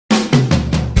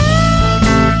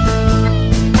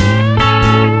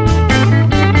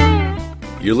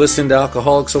You're listening to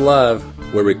Alcoholics Alive,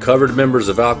 where recovered members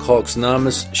of Alcoholics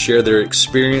Anonymous share their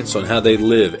experience on how they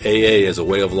live AA as a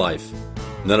way of life.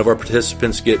 None of our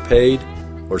participants get paid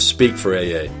or speak for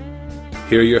AA.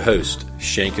 Here are your hosts,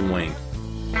 Shank and Wayne.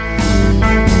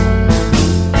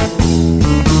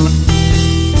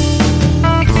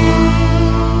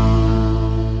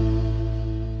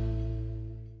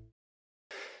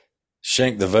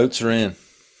 Shank, the votes are in.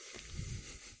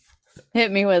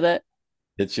 Hit me with it.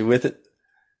 Hit you with it?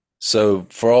 So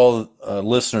for all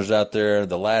listeners out there,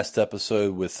 the last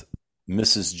episode with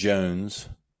Mrs. Jones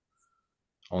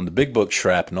on the Big Book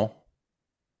Shrapnel,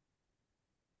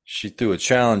 she threw a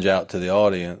challenge out to the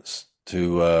audience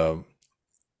to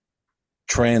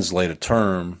translate a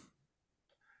term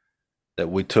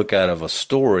that we took out of a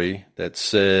story that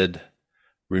said,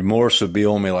 remorse would be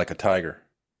on me like a tiger.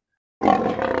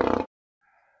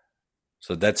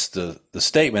 So that's the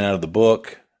statement out of the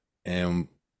book, and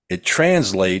it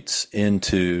translates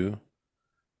into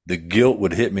the guilt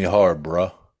would hit me hard,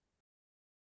 bruh.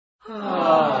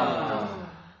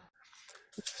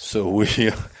 So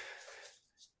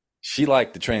she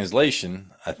liked the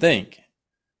translation, I think.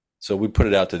 So we put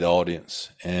it out to the audience,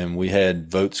 and we had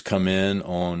votes come in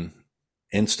on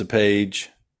Instapage,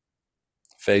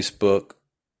 Facebook,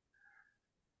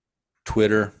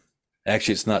 Twitter.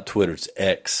 Actually, it's not Twitter, it's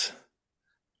X.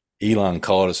 Elon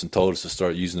called us and told us to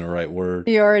start using the right word.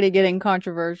 You're already getting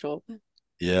controversial.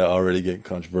 Yeah, already getting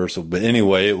controversial. But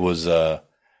anyway, it was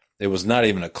not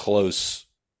even a close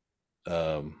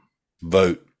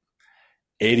vote.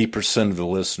 80% of the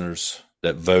listeners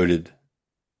that voted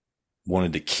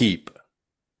wanted to keep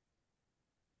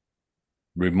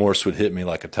remorse would hit me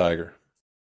like a tiger.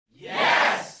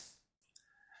 Yes.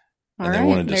 And all they right,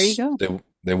 wanted there you go.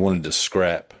 They wanted to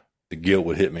scrap the guilt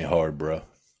would hit me hard, bro.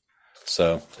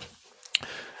 So,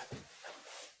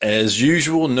 as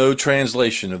usual, no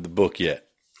translation of the book yet.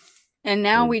 And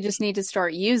now we just need to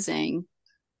start using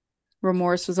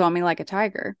remorse was on me like a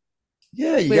tiger.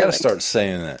 Yeah, you got to start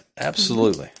saying that.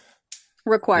 Absolutely.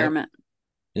 Requirement.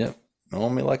 Yep.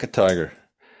 On me like a tiger.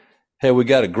 Hey, we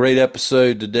got a great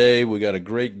episode today. We got a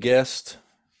great guest.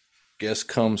 Guest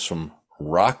comes from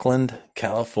Rockland,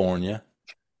 California.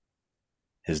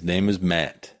 His name is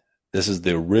Matt. This is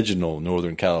the original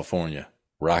Northern California,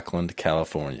 Rockland,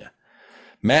 California.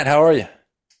 Matt, how are you?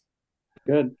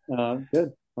 Good.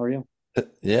 Good. How are you?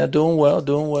 Yeah, doing well,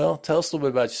 doing well. Tell us a little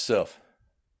bit about yourself.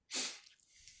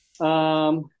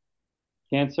 Cancer.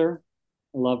 I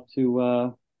love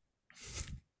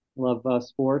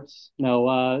sports.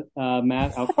 No,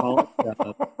 Matt, alcoholic.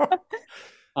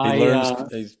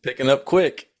 He's picking up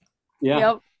quick.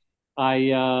 Yeah.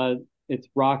 Yep. It's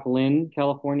Rockland,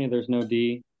 California. There's no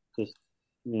D. Just,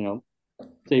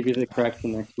 save you the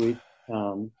correction next week.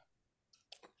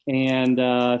 And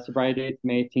sobriety date's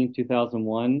May 18th,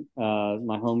 2001.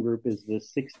 My home group is the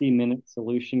 60-Minute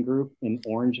Solution Group in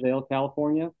Orangevale,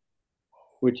 California,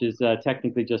 which is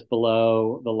technically just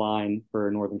below the line for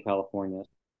Northern California.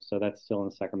 So that's still in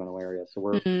the Sacramento area. So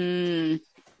we're the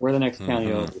next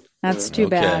county over. That's too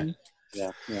bad.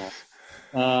 Yeah.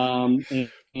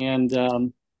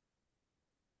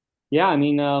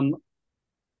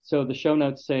 So the show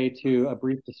notes say to a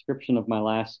brief description of my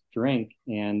last drink,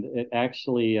 and it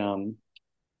actually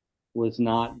was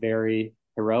not very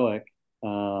heroic.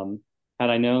 Had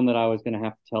I known that I was going to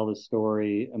have to tell this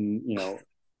story,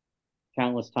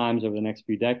 countless times over the next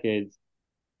few decades,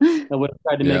 I would have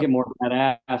tried to make it more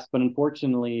badass. But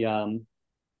unfortunately,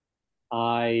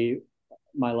 my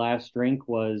last drink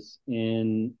was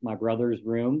in my brother's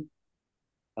room.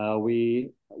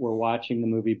 We were watching the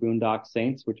movie Boondock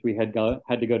Saints, which we had to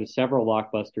go to several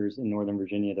Blockbusters in Northern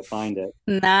Virginia to find it.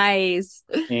 Nice.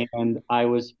 And I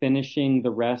was finishing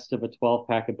the rest of a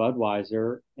 12-pack of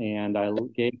Budweiser, and I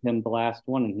gave him the last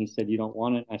one, and he said, "You don't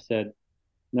want it?" I said,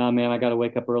 "No, man, I got to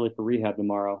wake up early for rehab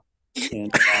tomorrow." And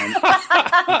that's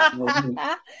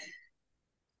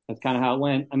kind of how it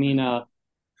went. I mean,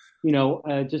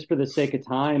 just for the sake of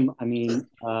time,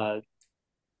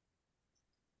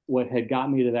 what had got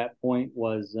me to that point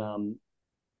was, I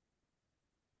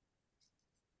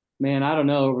don't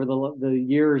know, over the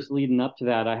years leading up to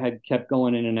that, I had kept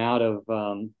going in and out of,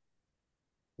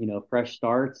 fresh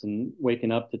starts and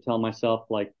waking up to tell myself,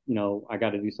 like, I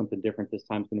got to do something different. This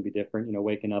time's going to be different.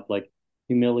 Waking up like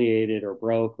humiliated or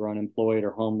broke or unemployed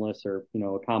or homeless or,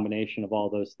 a combination of all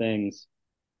those things.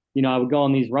 I would go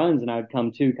on these runs and I would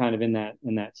come to kind of in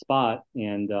that spot.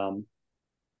 And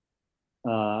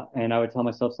I would tell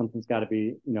myself something's got to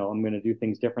be, I'm going to do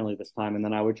things differently this time. And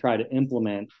then I would try to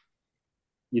implement,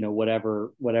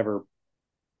 whatever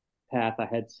path I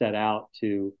had set out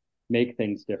to make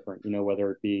things different, whether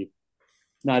it be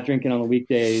not drinking on the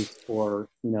weekdays, or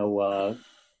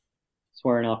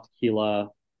swearing off tequila,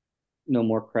 no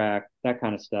more crack, that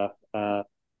kind of stuff. I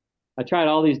tried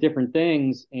all these different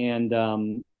things, and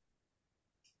the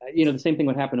same thing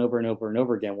would happen over and over and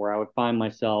over again, where I would find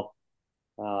myself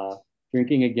uh,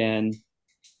 drinking again,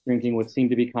 drinking what seemed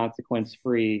to be consequence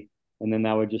free, and then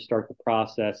that would just start the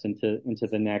process into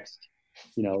the next,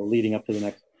 leading up to the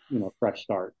next, fresh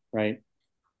start, right?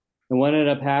 And what ended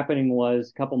up happening was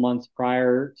a couple months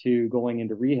prior to going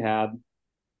into rehab,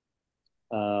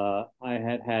 I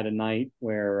had a night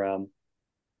where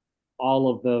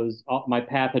my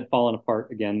path had fallen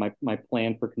apart again. My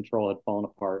plan for control had fallen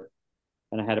apart,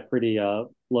 and I had a pretty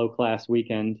low class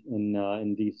weekend in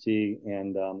DC,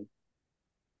 and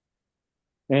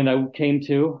I came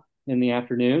to in the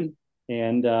afternoon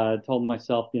and told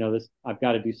myself, this I've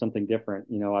got to do something different.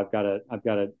 I've got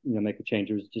to make a change.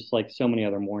 It was just like so many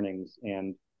other mornings,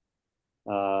 and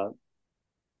uh,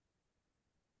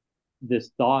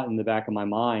 this thought in the back of my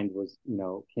mind was,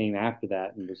 came after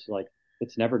that and was like,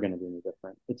 it's never going to be any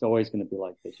different. It's always going to be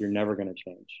like this. You're never going to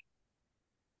change,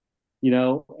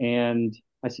 and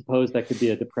I suppose that could be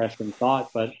a depressing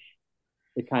thought, but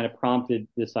it kind of prompted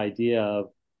this idea of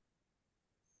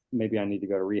maybe I need to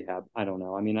go to rehab. I don't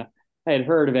know. I mean, I had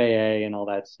heard of AA and all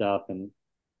that stuff, and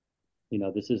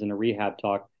this isn't a rehab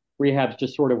talk. Rehab's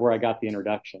just sort of where I got the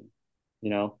introduction, you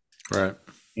know, Right.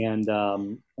 and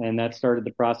that started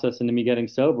the process into me getting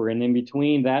sober. And in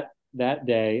between that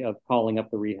day of calling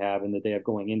up the rehab and the day of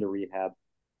going into rehab,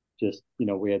 just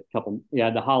we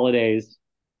had the holidays,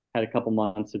 had a couple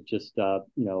months of just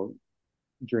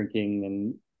drinking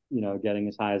and getting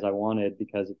as high as I wanted,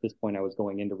 because at this point I was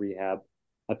going into rehab.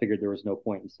 I figured there was no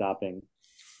point in stopping,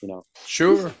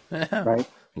 Sure. Yeah. right?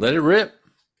 Let it rip.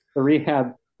 The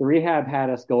rehab had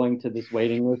us going to this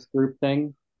waiting list group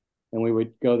thing, and we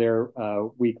would go there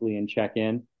weekly and check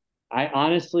in. I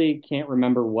honestly can't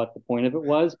remember what the point of it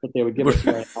was, but they would give us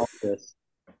urinalysis,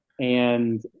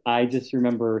 and I just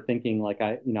remember thinking like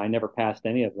I never passed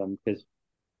any of them because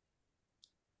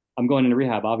I'm going into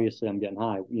rehab. Obviously, I'm getting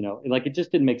high. Like it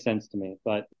just didn't make sense to me.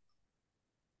 But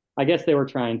I guess they were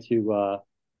trying to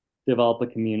develop a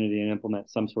community and implement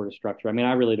some sort of structure. I mean,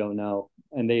 I really don't know.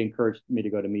 And they encouraged me to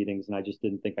go to meetings, and I just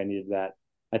didn't think I needed that.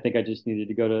 I think I just needed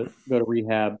to go to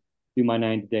rehab, do my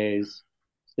 90 days,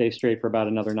 stay straight for about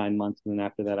another 9 months, and then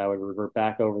after that, I would revert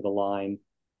back over the line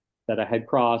that I had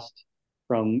crossed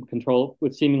from control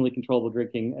with seemingly controllable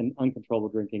drinking and uncontrollable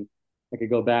drinking. I could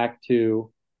go back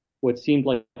to what seemed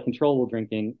like controllable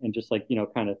drinking and just like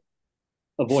kind of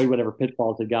avoid whatever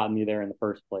pitfalls had gotten me there in the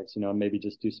first place, and maybe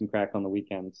just do some crack on the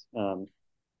weekends.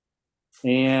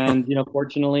 And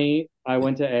fortunately, I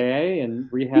went to AA, and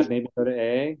rehab made me go to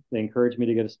AA. They encouraged me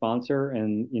to get a sponsor,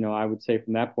 and I would say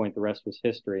from that point, the rest was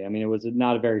history. I mean, it was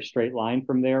not a very straight line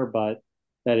from there, but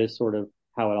that is sort of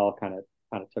how it all kind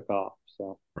of took off.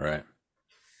 So Right.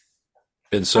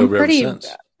 Been sober ever since.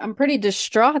 I'm pretty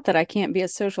distraught that I can't be a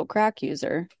social crack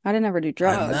user. I didn't ever do I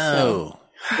drugs, so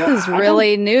know. this is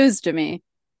really news to me.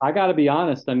 I got to be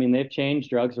honest. I mean, they've changed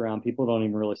drugs around. People don't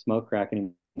even really smoke crack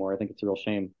anymore. I think it's a real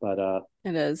shame. But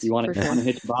It is you want for to sure.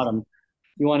 hit your bottom.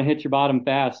 You want to hit your bottom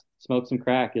fast. Smoke some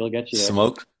crack. It'll get you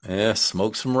there.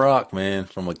 Smoke some rock, man,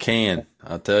 from a can.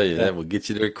 I'll tell you, Yeah. that will get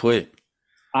you there quick.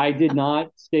 I did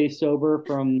not stay sober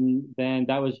from then.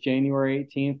 That was January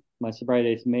 18th. My sobriety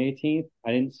date is May 18th.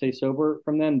 I didn't stay sober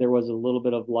from then. There was a little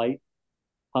bit of light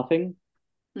puffing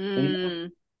in there.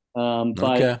 Mm.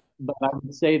 But Okay. I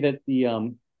would say that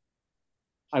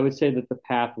the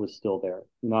path was still there.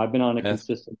 I've been on a That's,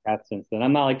 consistent path since then.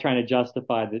 I'm not like trying to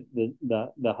justify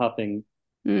the huffing.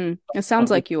 It sounds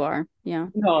like you are. Yeah.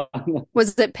 No,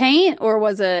 Was it paint or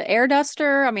was it air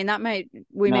duster? I mean,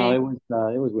 we no, may.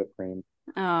 it was whipped cream.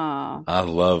 Oh, I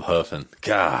love huffing.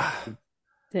 God.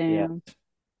 Yeah, damn.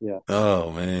 yeah.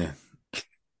 Oh, man.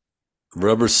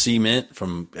 Rubber cement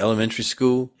from elementary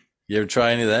school. You ever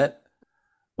try any of that?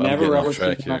 Well, I'm Never getting off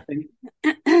rubber track cement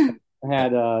here. nothing. I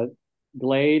had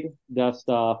Glade dust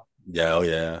off, Yeah, oh,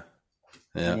 yeah.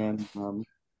 Yeah. and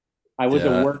I was a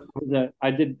Yeah. work.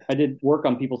 I did work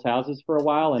on people's houses for a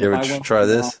while, and You if ever I went try to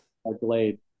the house, this? I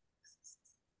Glade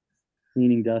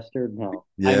cleaning duster. No,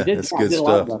 I Yeah, did. that's I good did a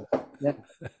lot stuff. of that.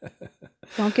 Yeah.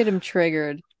 Don't get him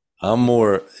triggered.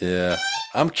 Yeah.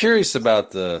 I'm curious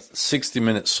about the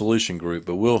 60-minute solution group,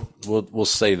 but we'll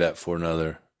save that for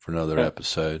another Okay.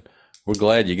 episode. We're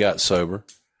glad you got sober,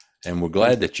 and we're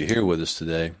glad that you're here with us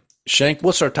today. Shank,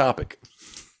 what's our topic?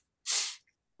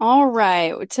 All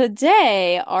right.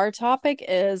 Today, our topic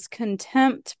is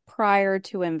contempt prior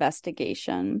to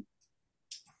investigation.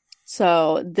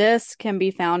 So this can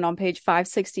be found on page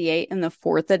 568 in the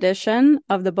fourth edition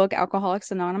of the book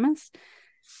Alcoholics Anonymous.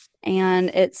 And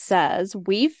it says,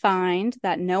 we find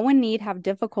that no one need have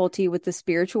difficulty with the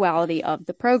spirituality of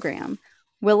the program.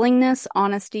 Willingness,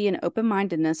 honesty, and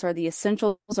open-mindedness are the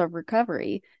essentials of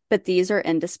recovery, but these are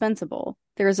indispensable.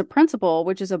 There is a principle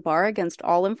which is a bar against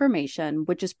all information,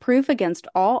 which is proof against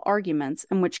all arguments,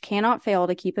 and which cannot fail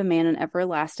to keep a man in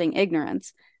everlasting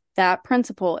ignorance. That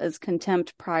principle is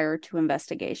contempt prior to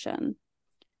investigation.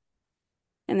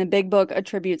 And the big book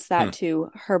attributes that to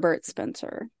Herbert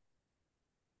Spencer.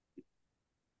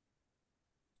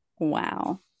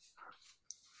 Wow.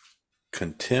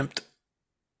 Contempt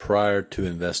prior to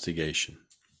investigation.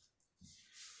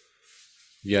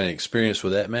 You got any experience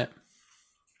with that, Matt?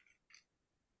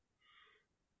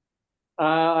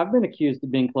 I've been accused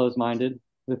of being closed-minded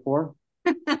before.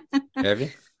 Have you?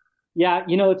 Yeah,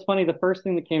 it's funny. The first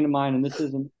thing that came to mind, and this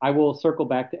isn't, I will circle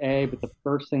back to A, but the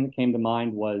first thing that came to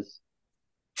mind was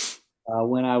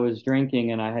when I was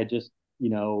drinking and I had just,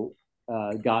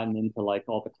 gotten into like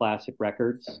all the classic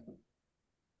records.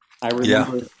 I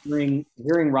remember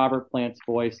hearing Robert Plant's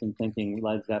voice and thinking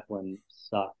Led Zeppelin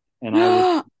sucked. And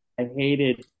I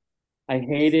hated I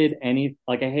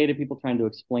hated people trying to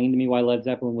explain to me why Led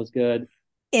Zeppelin was good.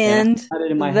 End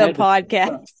the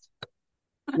podcast.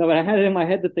 No, but I had it in my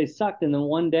head that they sucked. And then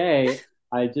one day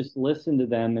I just listened to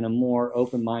them in a more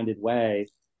open-minded way.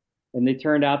 And they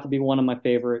turned out to be one of my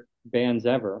favorite bands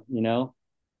ever,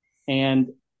 And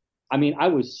I mean, I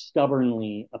was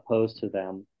stubbornly opposed to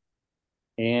them.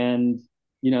 And,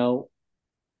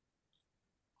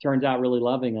 turns out really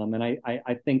loving them. And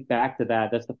I think back to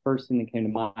that. That's the first thing that came to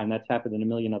mind. That's happened in a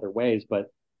million other ways.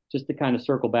 But just to kind of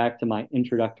circle back to my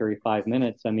introductory 5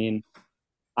 minutes, I mean,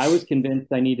 I was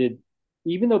convinced I needed,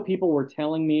 even though people were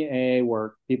telling me AA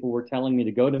work, people were telling me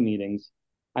to go to meetings.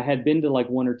 I had been to like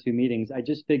one or two meetings. I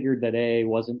just figured that AA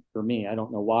wasn't for me. I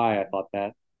don't know why I thought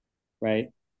that, right?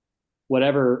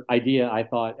 Whatever idea I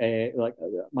thought AA, like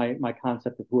my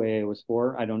concept of who AA was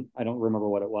for, I don't remember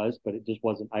what it was, but it just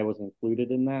wasn't. I wasn't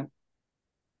included in that.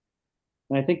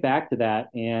 And I think back to that,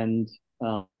 and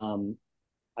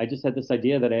I just had this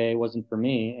idea that AA wasn't for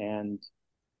me, and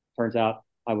turns out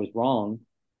I was wrong.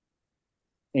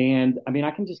 And I mean,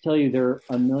 I can just tell you there are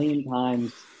a million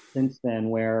times since then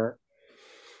where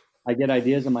I get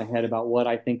ideas in my head about what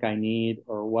I think I need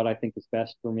or what I think is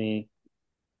best for me,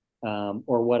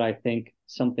 or what I think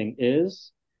something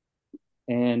is.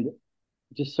 And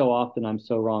just so often I'm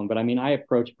so wrong. But I mean, I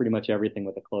approach pretty much everything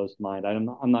with a closed mind.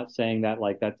 I'm not saying that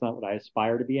like that's not what I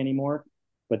aspire to be anymore,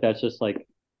 but that's just like,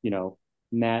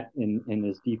 Matt in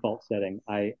his default setting.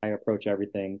 I approach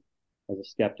everything as a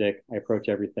skeptic. I approach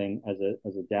everything as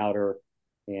a doubter,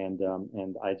 and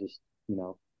I just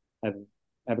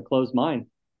have a closed mind.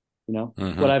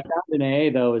 What I've found in AA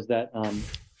though is that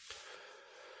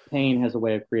pain has a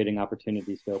way of creating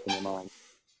opportunities to open your mind.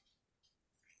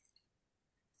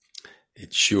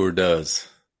 It sure does.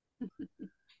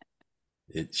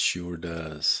 It sure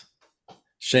does.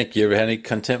 Shank, you ever had any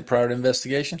contempt prior to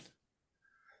investigation?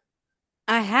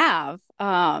 I have.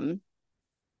 I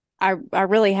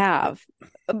really have.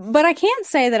 But I can't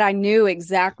say that I knew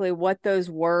exactly what those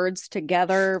words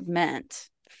together meant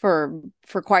for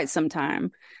quite some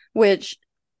time, which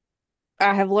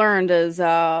I have learned is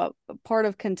part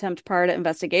of contempt prior to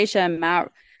investigation.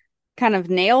 Matt kind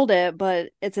of nailed it, but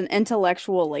it's an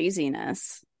intellectual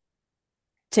laziness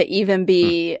to even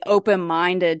be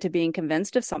open-minded to being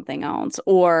convinced of something else,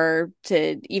 or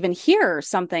to even hear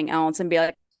something else and be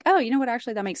like, oh, you know what,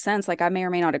 actually that makes sense. Like I may or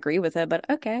may not agree with it, but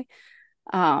okay.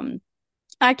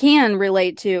 I can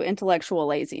relate to intellectual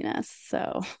laziness.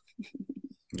 So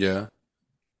Yeah.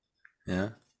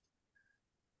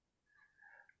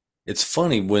 It's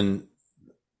funny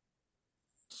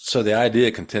so the idea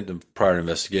of contempt prior to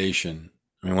investigation,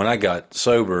 I mean, when I got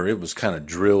sober, it was kind of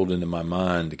drilled into my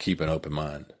mind to keep an open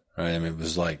mind, right? I mean, it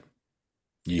was like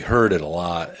you heard it a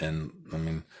lot. And I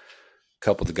mean, a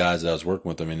couple of the guys that I was working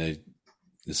with, I mean, they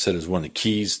said it was one of the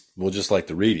keys. Well, just like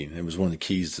the reading, it was one of the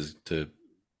keys to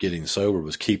getting sober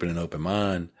was keeping an open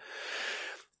mind.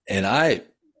 And I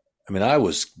mean, I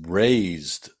was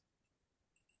raised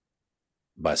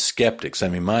by skeptics. I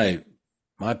mean, my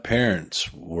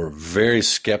parents were very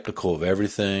skeptical of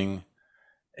everything,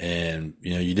 and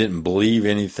you didn't believe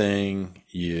anything.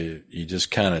 You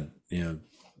just kind of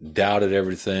doubted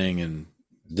everything and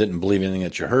didn't believe anything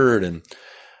that you heard. And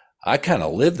I kind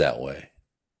of lived that way.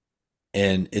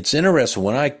 And it's interesting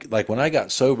when I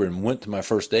got sober and went to my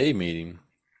first AA meeting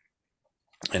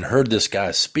and heard this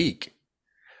guy speak,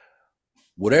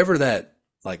 whatever that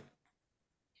like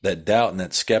that doubt and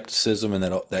that skepticism and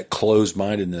that closed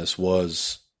mindedness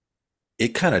was, it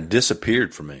kind of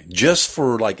disappeared for me, just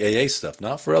for like AA stuff,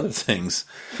 not for other things.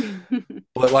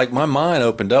 But like my mind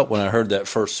opened up when I heard that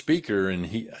first speaker,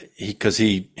 and because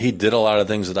he did a lot of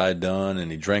things that I had done,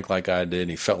 and he drank like I did, and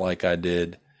he felt like I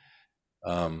did.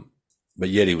 But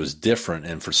yet he was different.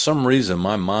 And for some reason,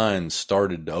 my mind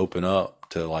started to open up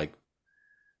to like,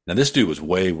 now this dude was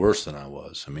way worse than I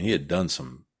was. I mean,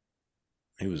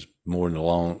 he was more than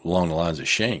along the lines of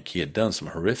Shank. He had done some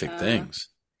horrific things.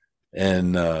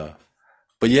 And,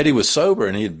 but yet he was sober,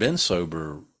 and he had been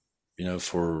sober,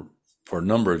 for a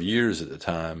number of years at the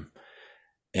time.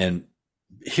 And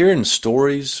hearing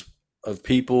stories of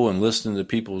people and listening to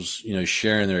people's,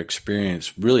 sharing their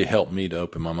experience really helped me to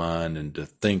open my mind and to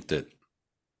think that,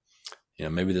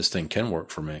 maybe this thing can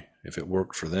work for me if it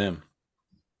worked for them.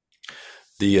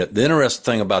 The interesting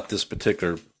thing about this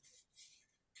particular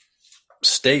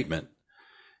statement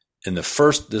this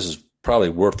is probably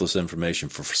worthless information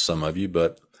for some of you,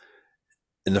 but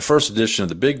in the first edition of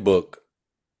the big book,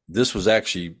 this was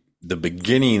actually the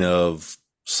beginning of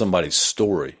somebody's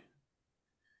story.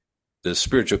 The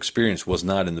spiritual experience was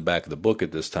not in the back of the book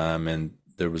at this time, and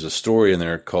there was a story in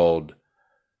there called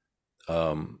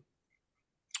An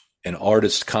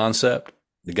Artist Concept.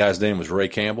 The guy's name was Ray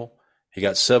Campbell. He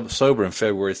got sober in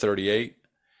February 38,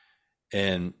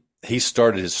 and he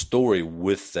started his story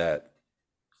with that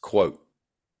quote.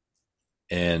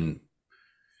 And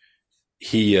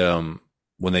he,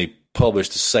 when they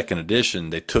published the second edition,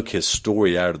 they took his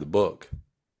story out of the book,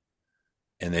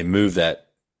 and they moved that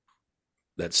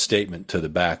statement to the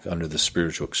back under the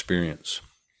spiritual experience.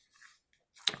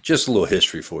 Just a little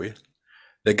history for you.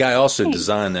 The guy also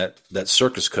designed that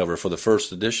circus cover for the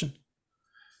first edition.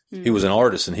 He was an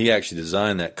artist, and he actually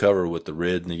designed that cover with the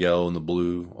red and the yellow and the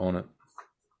blue on it.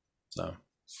 So,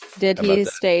 did he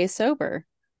stay sober?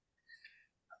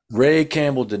 Ray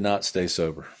Campbell did not stay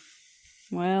sober.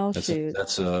 Well, shoot.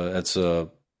 That's a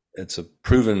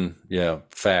proven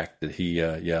fact that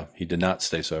he did not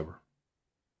stay sober.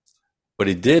 But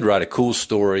he did write a cool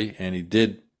story, and he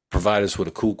did provide us with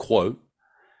a cool quote,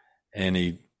 and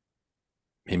he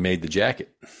made the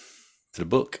jacket to the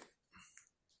book.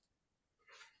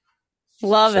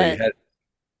 Love it.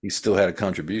 He still had a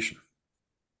contribution.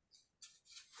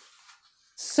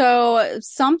 So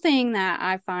something that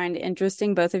I find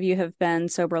interesting, both of you have been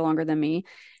sober longer than me,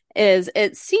 is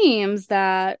it seems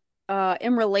that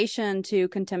in relation to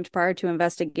contempt prior to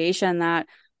investigation, that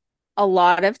a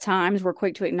lot of times we're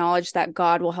quick to acknowledge that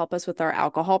God will help us with our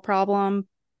alcohol problem,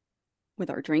 with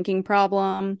our drinking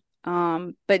problem,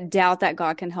 but doubt that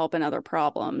God can help in other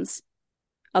problems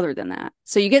other than that.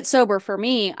 So you get sober. For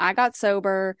me, I got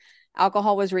sober.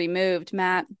 Alcohol was removed.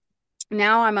 Matt,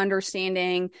 now I'm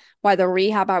understanding why the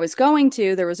rehab I was going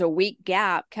to, there was a week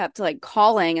gap, kept like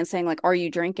calling and saying like, are you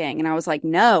drinking? And I was like,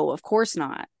 no, of course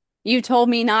not. You told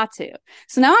me not to.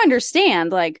 So now I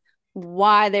understand like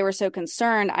why they were so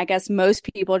concerned. I guess most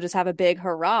people just have a big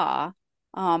hurrah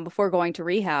before going to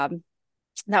rehab.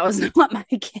 That was not my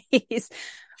case.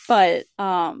 But,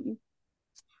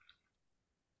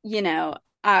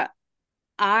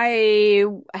 I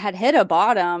had hit a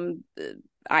bottom,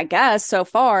 I guess, so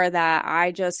far that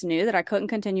I just knew that I couldn't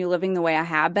continue living the way I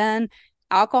had been.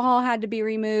 Alcohol had to be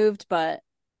removed, but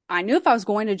I knew if I was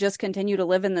going to just continue to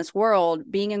live in this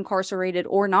world, being incarcerated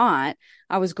or not,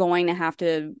 I was going to have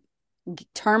to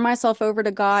turn myself over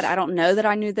to God. I don't know that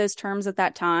I knew those terms at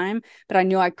that time, but I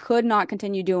knew I could not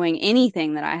continue doing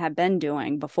anything that I had been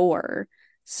doing before.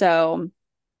 So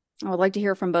I would like to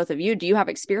hear from both of you. Do you have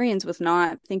experience with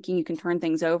not thinking you can turn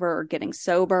things over or getting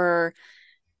sober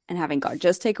and having God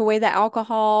just take away the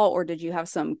alcohol? Or did you have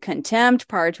some contempt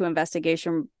prior to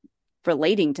investigation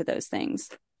relating to those things?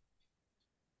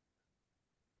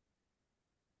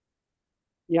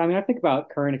 Yeah, I mean, I think about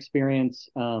current experience.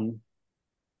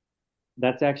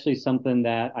 That's actually something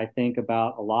that I think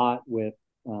about a lot with,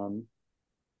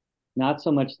 not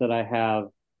so much that I have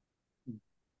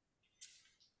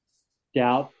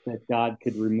doubt that God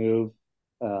could remove,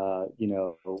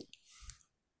 harmful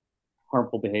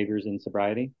behaviors in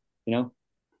sobriety. I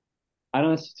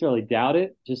don't necessarily doubt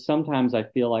it. Just sometimes I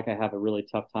feel like I have a really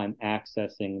tough time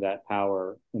accessing that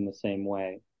power in the same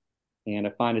way, and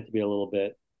I find it to be a little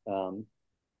bit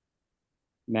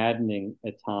maddening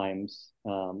at times.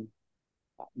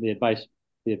 The advice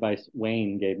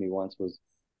Wayne gave me once was,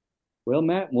 "Well,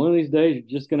 Matt, one of these days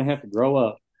you're just going to have to grow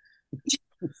up."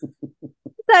 Is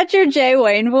that your Jay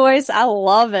Wayne voice? I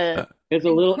love it. It was a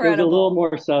little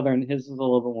more southern. His is a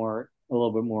little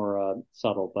bit more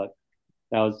subtle, but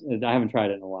I haven't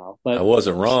tried it in a while. But I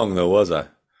wasn't wrong though, was I?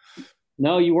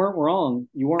 No, you weren't wrong.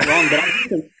 You weren't wrong.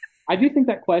 But I do think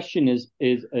that question is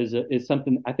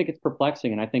something. I think it's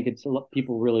perplexing, and I think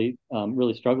people really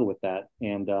really struggle with that.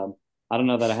 And I don't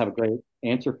know that I have a great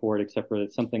answer for it, except for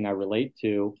it's something I relate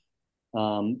to.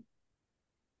 Um,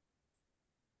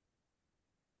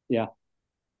 yeah,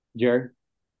 Jared.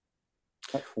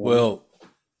 Yeah. Well,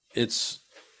 it's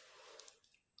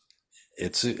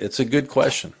it's a good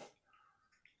question.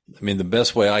 I mean, the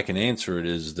best way I can answer it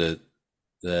is that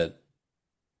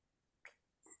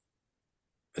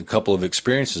a couple of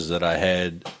experiences that I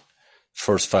had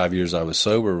first 5 years I was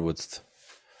sober with,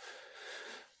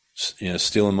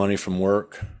 stealing money from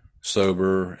work,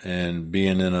 sober, and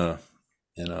being in a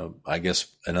I guess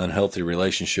an unhealthy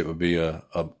relationship would be a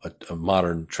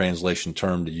modern translation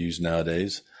term to use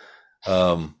nowadays.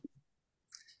 Um,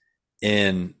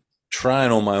 and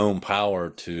trying on my own power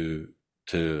to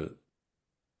to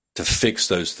fix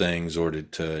those things or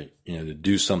to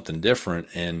do something different.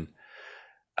 And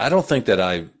I don't think that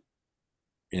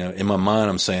in my mind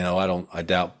I'm saying, oh, I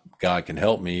doubt God can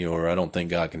help me, or I don't think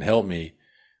God can help me.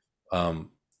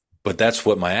 But that's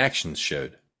what my actions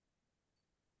showed.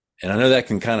 And I know that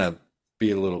can kind of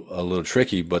be a little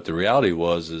tricky, but the reality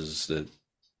is that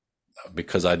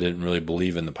because I didn't really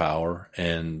believe in the power,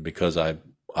 and because I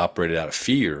operated out of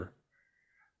fear,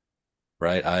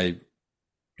 right? I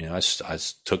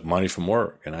took money from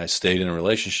work, and I stayed in a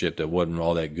relationship that wasn't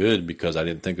all that good because I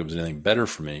didn't think there was anything better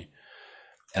for me.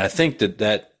 And I think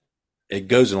that it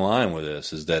goes in line with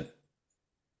this, is that,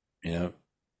 you know,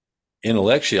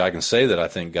 intellectually I can say that I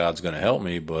think God's going to help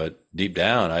me, but deep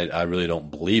down I really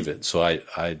don't believe it. So I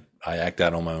act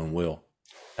out on my own will.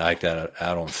 I act out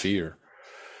on fear.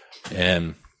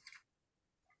 And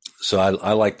so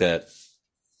I like that.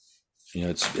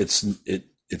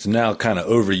 It's now kind of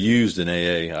overused in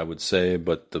AA, I would say,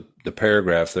 but the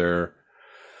paragraph there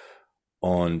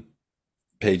on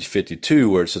page 52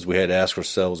 where it says we had to ask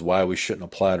ourselves why we shouldn't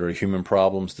apply to our human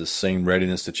problems the same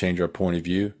readiness to change our point of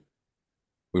view.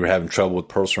 We were having trouble with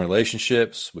personal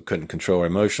relationships. We couldn't control our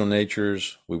emotional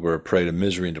natures. We were a prey to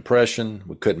misery and depression.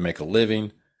 We couldn't make a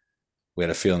living. We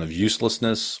had a feeling of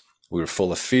uselessness. We were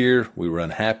full of fear. We were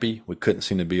unhappy. We couldn't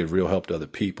seem to be of real help to other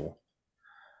people.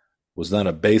 Was not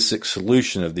a basic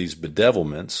solution of these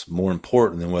bedevilments more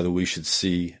important than whether we should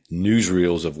see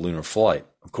newsreels of lunar flight?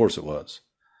 Of course it was.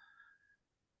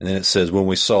 And then it says, when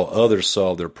we saw others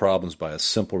solve their problems by a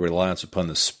simple reliance upon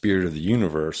the spirit of the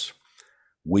universe,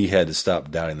 we had to stop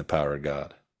doubting the power of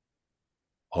God.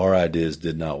 Our ideas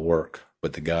did not work,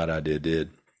 but the God idea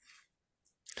did.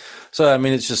 So, I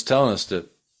mean, it's just telling us that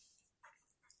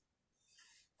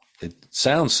it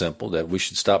sounds simple, that we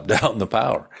should stop doubting the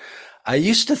power. I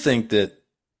used to think that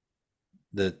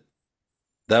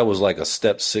was like a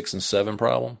step 6 and 7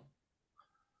 problem.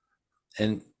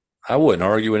 And I wouldn't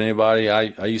argue with anybody.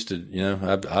 I used to,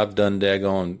 I've done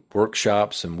daggone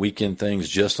workshops and weekend things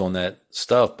just on that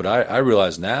stuff. But I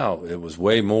realize now it was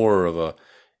way more of a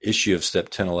issue of step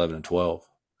 10, 11, and 12.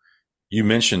 You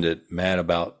mentioned it, Matt,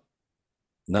 about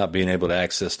not being able to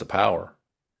access the power.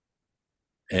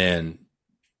 And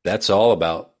that's all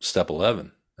about step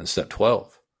 11 and step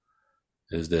 12,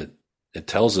 is that it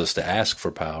tells us to ask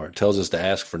for power. It tells us to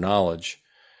ask for knowledge.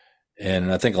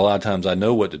 And I think a lot of times I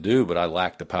know what to do, but I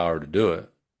lack the power to do it.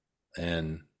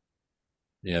 And,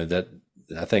 that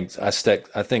I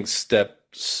think step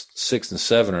 6 and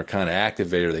 7 are kind of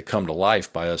activated. They come to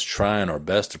life by us trying our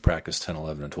best to practice 10,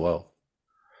 11, and 12.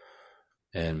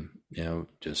 And,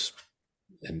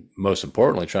 and most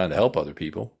importantly, trying to help other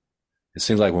people. It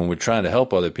seems like when we're trying to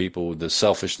help other people, the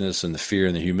selfishness and the fear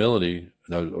and the humility,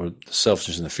 or the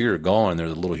selfishness and the fear are gone.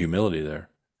 There's a little humility there.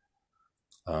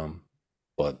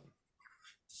 But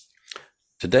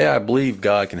today I believe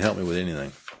God can help me with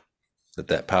anything,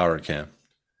 that power can.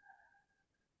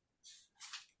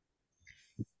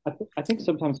 I think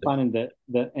sometimes finding that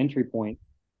the entry point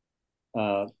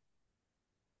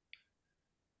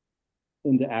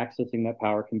into accessing that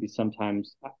power can be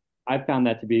sometimes. I found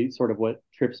that to be sort of what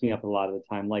trips me up a lot of the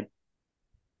time. Like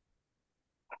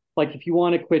if you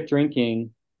want to quit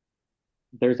drinking,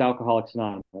 there's Alcoholics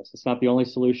Anonymous. It's not the only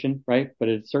solution, right? But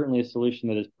it's certainly a solution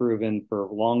that has proven for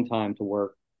a long time to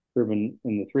work, proven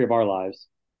in the 3 of our lives.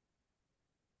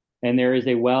 And there is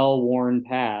a well-worn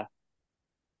path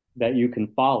that you can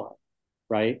follow,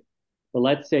 right? But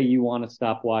let's say you want to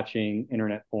stop watching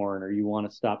internet porn, or you want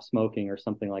to stop smoking or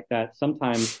something like that.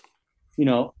 Sometimes,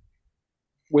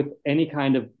 with any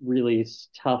kind of really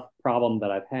tough problem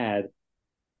that I've had,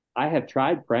 I have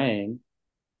tried praying,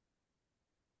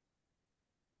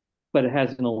 but it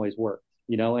hasn't always worked,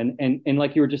 and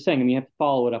like you were just saying, I mean, you have to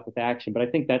follow it up with action. But I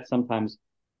think that sometimes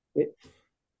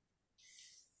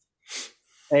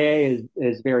AA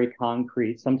is very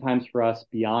concrete. Sometimes for us,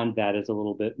 beyond that is a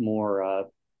little bit more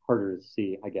harder to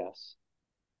see, I guess.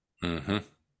 Mm-hmm.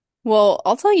 Well,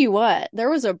 I'll tell you what,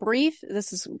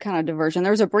 this is kind of diversion.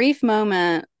 There was a brief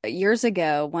moment years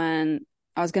ago when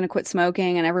I was going to quit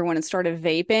smoking and everyone had started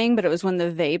vaping, but it was when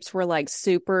the vapes were like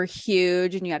super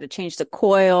huge and you had to change the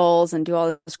coils and do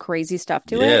all this crazy stuff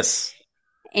to it. Yes.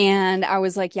 And I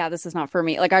was like, yeah, this is not for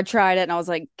me. Like I tried it and I was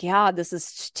like, God, this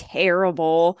is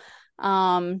terrible.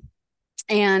 Um,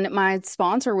 and my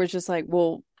sponsor was just like,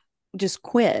 well, just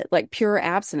quit, like pure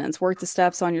abstinence, work the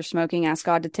steps on your smoking, ask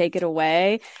God to take it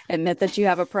away, admit that you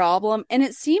have a problem. And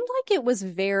it seemed like it was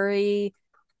very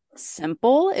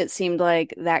simple. It seemed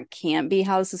like that can't be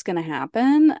how this is going to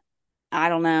happen. I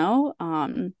don't know.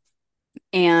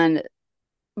 And,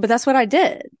 but that's what I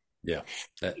did. Yeah.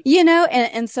 That,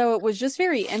 And so it was just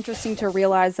very interesting to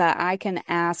realize that I can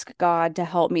ask God to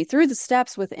help me through the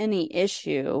steps with any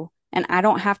issue, and I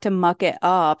don't have to muck it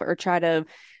up or try to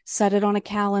set it on a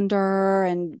calendar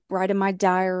and write in my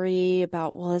diary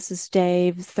about, well, this is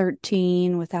Dave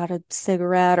 13 without a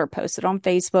cigarette, or post it on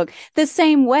Facebook. The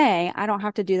same way, I don't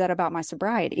have to do that about my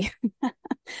sobriety.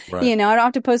 right. I don't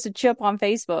have to post a chip on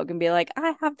Facebook and be like,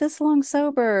 I have this long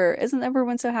sober. Isn't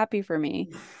everyone so happy for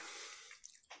me?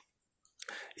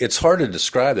 It's hard to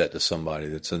describe that to somebody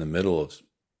that's in the middle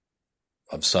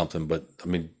of something, but I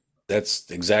mean, that's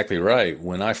exactly right.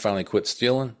 When I finally quit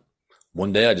stealing,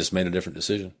 one day I just made a different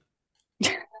decision.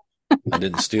 I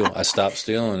didn't steal. I stopped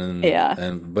stealing,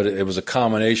 Yeah. but it was a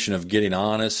combination of getting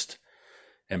honest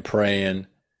and praying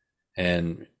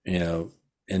and,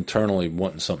 internally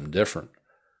wanting something different.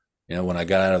 When I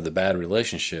got out of the bad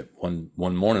relationship, one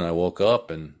morning I woke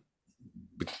up and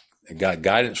got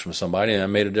guidance from somebody and I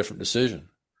made a different decision.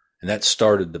 And that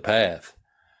started the path.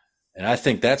 And I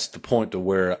think that's the point to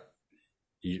where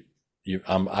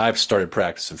I've started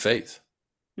practicing faith.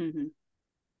 Mm-hmm.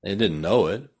 They didn't know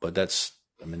it, but that's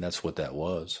what that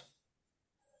was.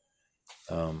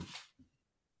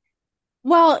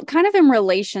 Well, kind of in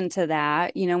relation to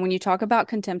that, when you talk about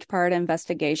contempt prior to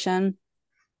investigation,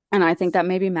 and I think that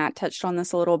maybe Matt touched on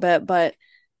this a little bit, but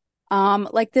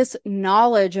like this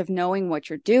knowledge of knowing what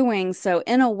you're doing. So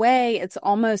in a way, it's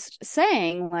almost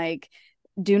saying like,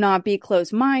 do not be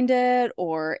closed-minded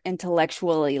or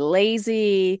intellectually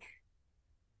lazy.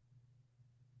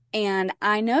 And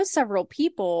I know several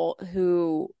people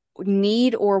who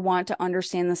need or want to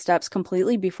understand the steps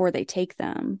completely before they take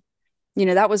them.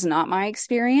 That was not my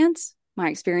experience. My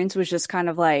experience was just kind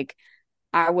of like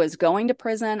I was going to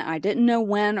prison. I didn't know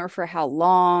when or for how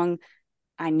long.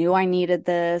 I knew I needed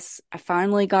this. I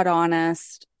finally got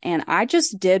honest and I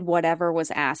just did whatever was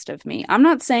asked of me. I'm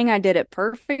not saying I did it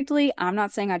perfectly. I'm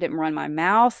not saying I didn't run my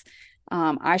mouth.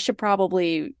 I should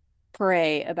probably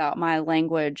pray about my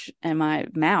language and my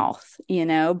mouth,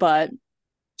 but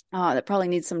that probably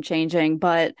needs some changing.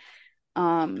 But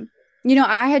I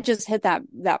had just hit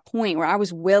that point where I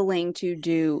was willing to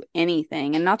do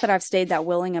anything. And not that I've stayed that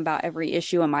willing about every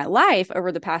issue in my life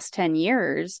over the past 10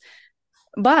 years,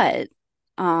 but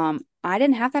I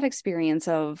didn't have that experience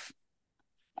of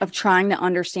trying to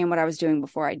understand what I was doing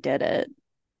before I did it.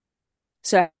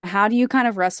 So how do you kind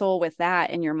of wrestle with that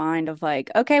in your mind of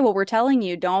like, okay, well, we're telling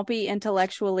you don't be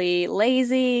intellectually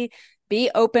lazy,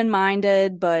 be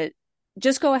open-minded, but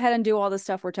just go ahead and do all the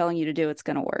stuff we're telling you to do. It's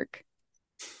going to work.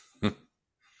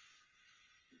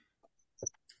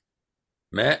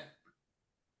 Matt,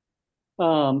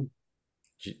 Um,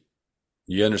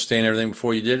 you understand everything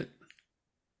before you did it?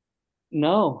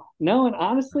 no, no, and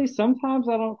honestly, sometimes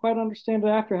I don't quite understand it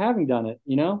after having done it,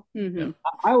 you know? Yeah. Mm-hmm.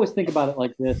 I always think about it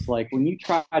like this, like when you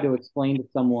try to explain to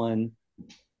someone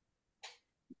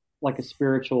like a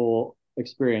spiritual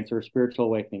experience or a spiritual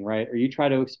awakening, right? Or you try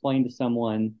to explain to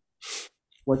someone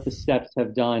what the steps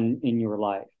have done in your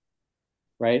life,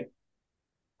 right?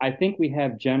 I think we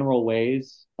have general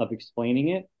ways of explaining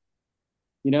it.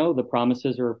 The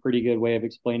promises are a pretty good way of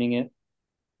explaining it.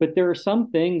 But there are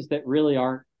some things that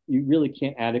you really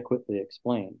can't adequately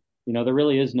explain. There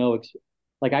really is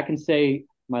like I can say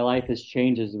my life has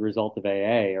changed as a result of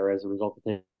AA or as a result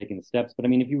of taking the steps. But I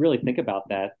mean, if you really think about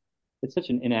that, it's such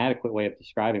an inadequate way of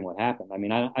describing what happened. I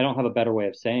mean, I don't have a better way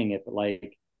of saying it, but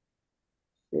like,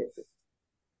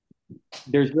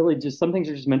 there's really just some things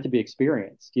are just meant to be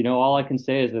experienced. All I can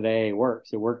say is that AA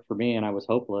works. It worked for me and I was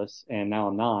hopeless and now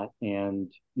I'm not.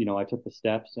 And, I took the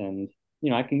steps and,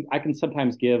 I can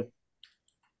sometimes give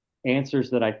answers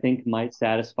that I think might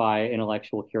satisfy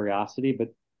intellectual curiosity, but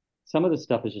some of the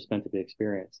stuff is just meant to be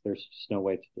experienced. There's just no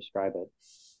way to describe it.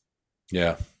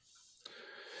 Yeah.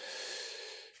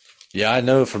 Yeah, I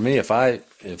know for me, if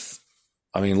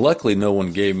I mean, luckily, no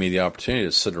one gave me the opportunity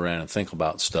to sit around and think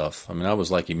about stuff. I mean, I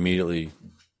was like immediately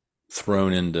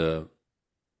thrown into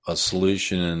a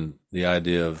solution and the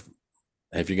idea of,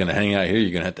 if you're going to hang out here,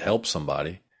 you're going to have to help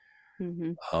somebody.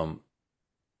 Hmm. Um,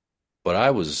 but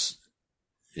I was,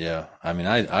 yeah, I mean,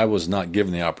 I was not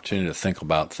given the opportunity to think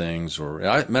about things.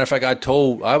 Matter of fact,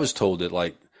 I was told that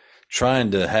like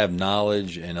trying to have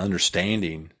knowledge and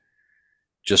understanding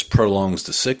just prolongs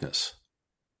the sickness.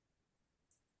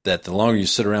 That the longer you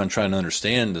sit around trying to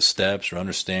understand the steps or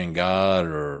understand God,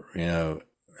 or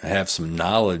have some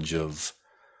knowledge of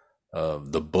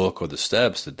the book or the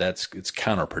steps, it's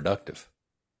counterproductive,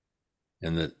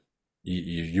 and that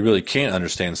you really can't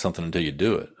understand something until you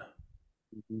do it.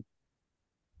 Mhm.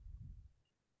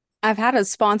 I've had a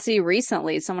sponsee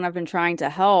recently, someone I've been trying to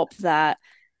help that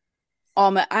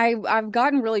I've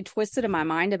gotten really twisted in my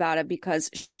mind about it because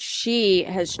she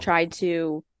has tried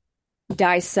to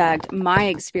dissect my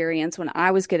experience when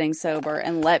I was getting sober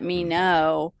and let me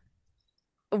know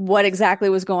what exactly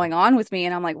was going on with me.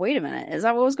 And I'm like, wait a minute, is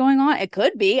that what was going on? It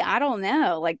could be. I don't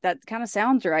know. Like that kind of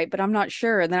sounds right, but I'm not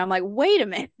sure. And then I'm like, wait a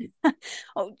minute.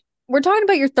 Oh, we're talking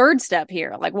about your third step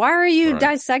here. Like, why are you Right.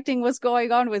 dissecting what's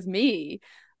going on with me?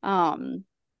 Um,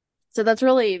 so that's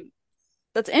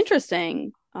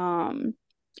interesting.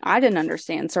 I didn't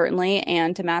understand certainly.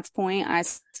 And to Matt's point, I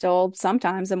still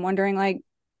sometimes am wondering like,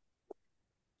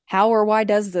 how or why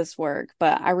does this work?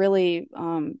 But I really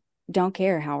don't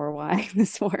care how or why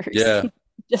this works. Yeah. It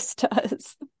just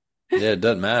does. Yeah. It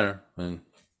doesn't matter.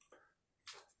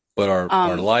 But our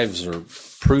Um, lives are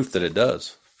proof that it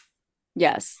does.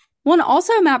 yes. Well, and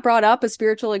also Matt brought up a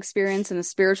spiritual experience and a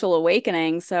spiritual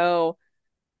awakening. So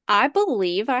I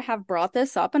believe I have brought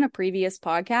this up in a previous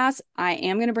podcast. I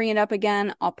am going to bring it up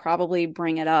again. I'll probably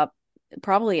bring it up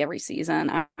probably every season,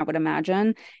 I would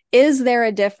imagine. Is there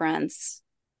a difference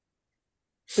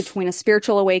between a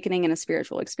spiritual awakening and a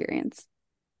spiritual experience?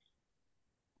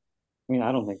 I mean,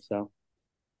 I don't think so,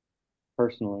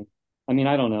 personally. I mean,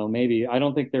 I don't know. Maybe I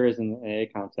don't think there is in the AA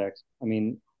context. I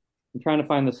mean, I'm trying to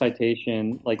find the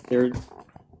citation. Like there,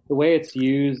 the way it's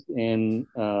used in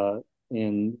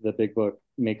the big book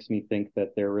makes me think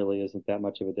that there really isn't that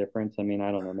much of a difference. I mean,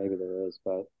 I don't know. Maybe there is,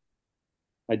 but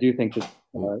I do think that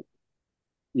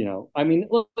I mean,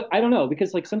 look, I don't know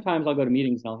because like sometimes I'll go to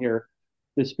meetings and I'll hear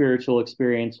the spiritual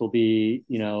experience will be,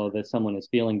 that someone is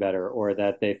feeling better or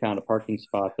that they found a parking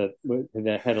spot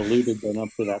that had eluded them up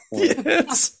to that point.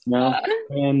 Yes.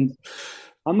 And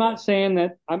I'm not saying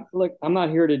that I'm not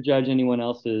here to judge anyone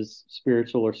else's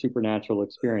spiritual or supernatural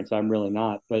experience. I'm really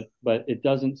not, but it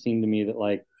doesn't seem to me that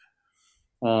like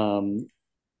um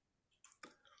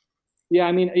yeah,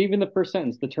 I mean, even the first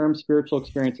sentence, the terms spiritual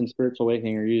experience and spiritual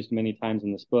awakening are used many times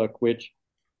in this book, which,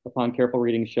 upon careful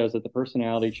reading, shows that the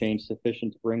personality change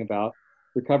sufficient to bring about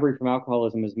recovery from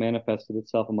alcoholism has manifested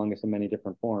itself among us in many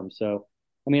different forms. So,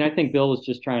 I mean, I think Bill was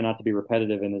just trying not to be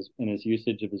repetitive in his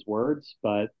usage of his words,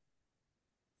 but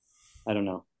I don't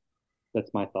know.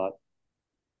 That's my thought.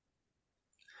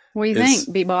 What do you think, It's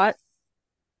Bebot?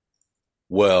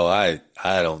 Well, I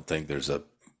don't think there's a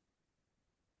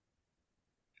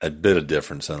bit of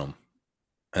difference in them.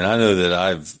 And I know that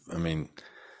I mean,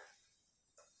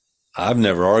 I've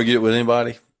never argued with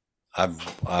anybody.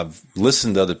 I've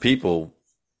listened to other people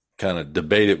kind of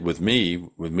debate it with me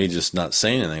just not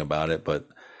saying anything about it, but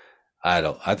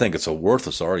I think it's a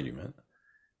worthless argument.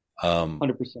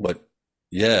 100%. But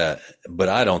yeah, but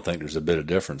I don't think there's a bit of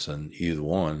difference in either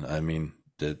one. I mean,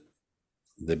 that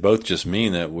they both just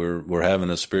mean that we're having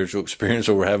a spiritual experience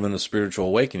or we're having a spiritual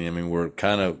awakening. I mean, we're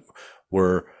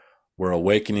we're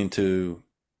awakening to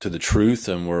the truth,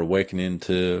 and we're awakening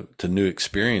to new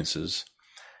experiences.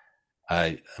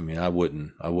 I mean, I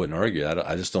wouldn't argue.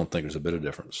 I just don't think there's a bit of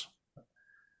difference.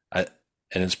 I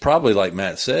and it's probably like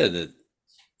Matt said, that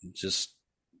just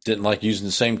didn't like using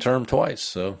the same term twice.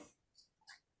 So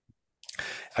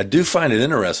I do find it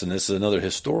interesting. This is another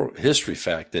history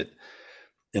fact that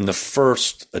in the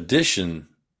first edition,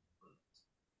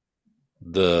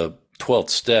 the 12th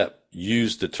step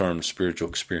used the term spiritual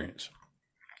experience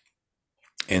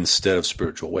instead of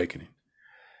spiritual awakening.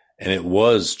 And it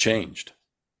was changed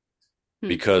Hmm.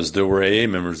 because there were AA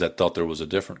members that thought there was a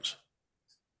difference.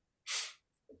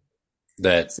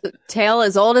 That So, tale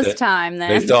as old as that time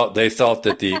they then. thought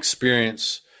that the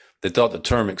experience, they thought the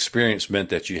term experience meant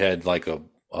that you had like a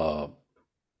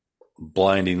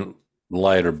blinding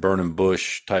light or burning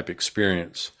bush type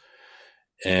experience,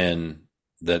 and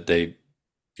that they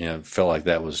felt like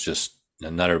that was just,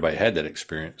 not everybody had that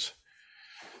experience,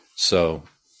 so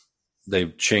they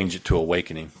changed it to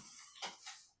awakening.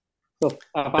 So if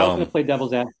I was going Dumb. to play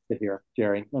devil's advocate here,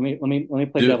 Jerry, let me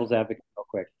play Do devil's advocate real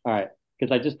quick. All right.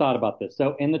 because I just thought about this.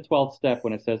 So in the 12th step,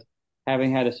 when it says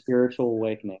having had a spiritual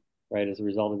awakening, right, as a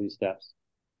result of these steps,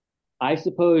 I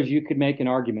suppose you could make an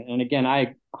argument. And again,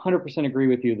 I 100% agree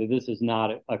with you that this is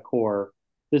not a core.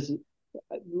 This is,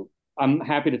 I'm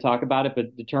happy to talk about it,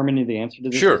 but determining the answer to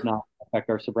this does Sure. not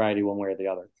affect our sobriety one way or the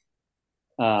other.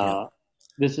 Yeah.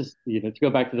 This is, to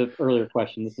go back to the earlier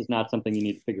question, this is not something you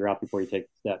need to figure out before you take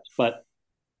the steps. But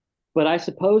I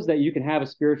suppose that you can have a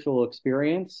spiritual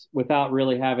experience without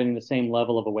really having the same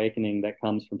level of awakening that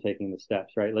comes from taking the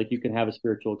steps, right? Like you can have a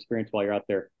spiritual experience while you're out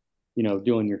there,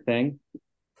 doing your thing.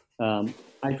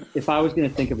 If I was going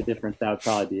to think of a difference, that would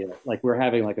probably be it. Like we're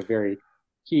having like a very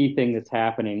key thing that's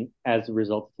happening as a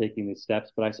result of taking these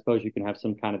steps, but I suppose you can have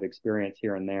some kind of experience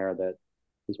here and there that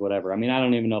is whatever. I mean, I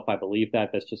don't even know if I believe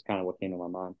that. That's just kind of what came to my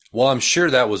mind. Well, I'm sure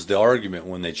that was the argument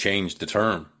when they changed the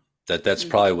term. That's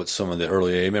probably what some of the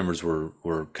early A members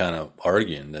were kind of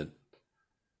arguing that,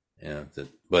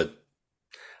 but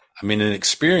I mean, an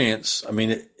experience, I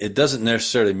mean, it doesn't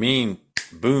necessarily mean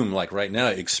boom, like right now.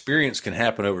 Experience can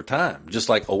happen over time, just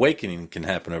like awakening can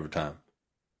happen over time.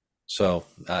 So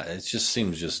it just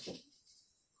seems just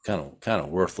kind of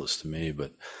worthless to me.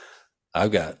 But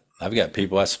I've got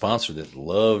people I sponsor that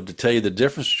love to tell you the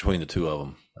difference between the two of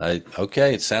them.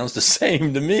 Okay, it sounds the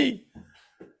same to me.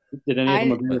 Did any of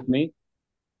them agree with me?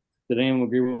 Did anyone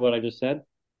agree with what I just said?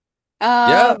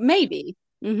 Yeah. Maybe.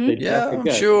 Mm-hmm. Yeah, I'm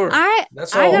sure. I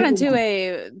got into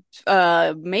a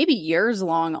maybe years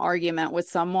long argument with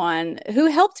someone who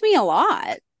helped me a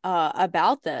lot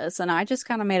about this, and I just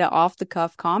kind of made an off the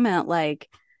cuff comment like,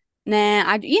 "Nah,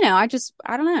 I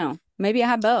don't know. Maybe I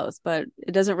have both, but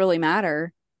it doesn't really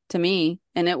matter to me."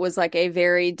 And it was like a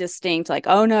very distinct, like,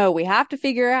 "Oh no, we have to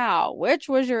figure out which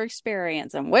was your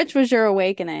experience and which was your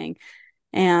awakening,"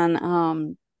 and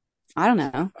I don't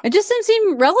know. It just didn't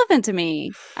seem relevant to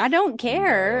me. I don't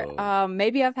care. No.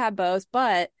 Maybe I've had both,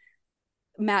 but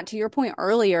Matt, to your point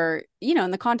earlier,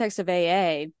 in the context of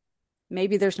AA,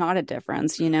 maybe there's not a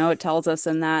difference. It tells us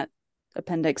in that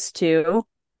Appendix 2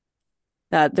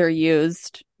 that they're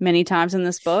used many times in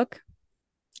this book,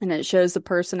 and it shows the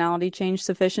personality change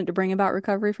sufficient to bring about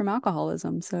recovery from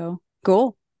alcoholism. So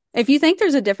cool. If you think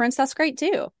there's a difference, that's great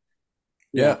too.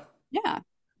 Yeah. Yeah.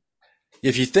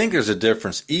 If you think there's a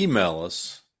difference, email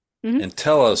us and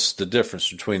tell us the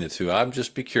difference between the two. I'd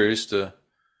just be curious to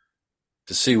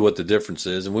see what the difference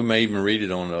is, and we may even read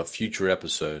it on a future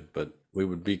episode. But we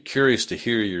would be curious to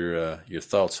hear your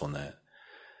thoughts on that.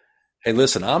 Hey,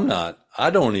 listen, the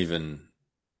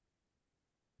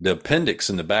appendix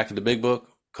in the back of the big book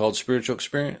called Spiritual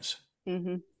Experience.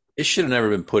 Mm-hmm. It should have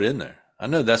never been put in there. I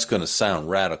know that's going to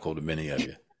sound radical to many of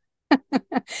you.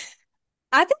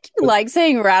 I think you like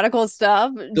saying radical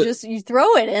stuff. Just you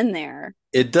throw it in there.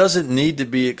 It doesn't need to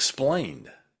be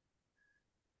explained.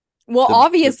 Well,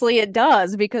 obviously it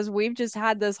does, because we've just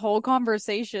had this whole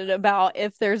conversation about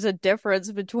if there's a difference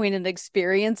between an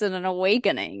experience and an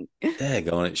awakening.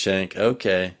 Daggone it, Shank.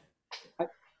 Okay.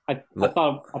 I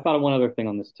thought of one other thing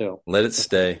on this too. Let it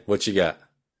stay. What you got?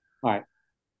 All right.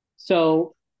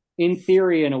 So in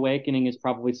theory, an awakening is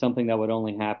probably something that would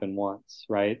only happen once,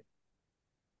 right?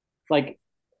 Like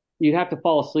you'd have to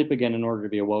fall asleep again in order to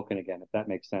be awoken again, if that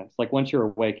makes sense. Like once you're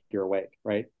awake,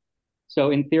 right?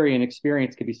 So in theory, an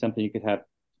experience could be something you could have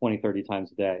 20, 30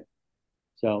 times a day.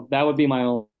 So that would be my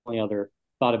only other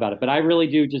thought about it. But I really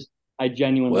do I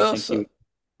genuinely think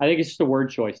I think it's just a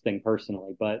word choice thing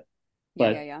personally, but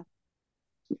Yeah.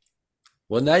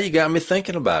 Well, now you got me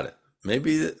thinking about it.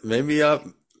 Maybe maybe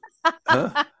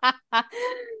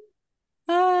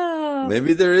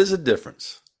there is a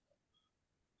difference.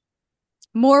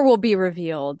 More will be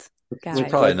revealed, guys. It's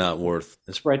probably not worth.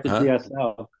 It's right to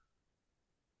GSL.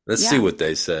 Let's see what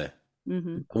they say.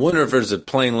 Mm-hmm. I wonder if there's a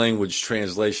plain language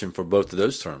translation for both of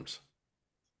those terms.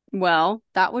 Well,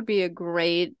 that would be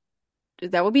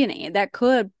that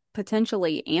could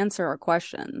potentially answer our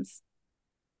questions.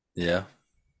 Yeah.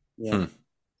 Well,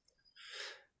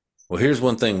 here's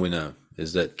one thing we know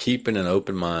is that keeping an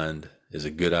open mind is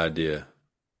a good idea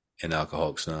in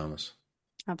Alcoholics Anonymous.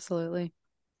 Absolutely.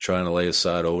 Trying to lay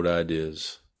aside old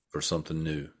ideas for something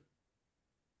new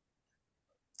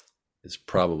is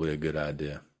probably a good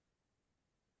idea.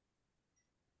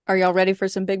 Are y'all ready for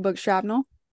some big book shrapnel?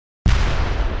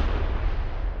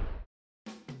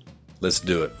 Let's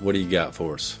do it. What do you got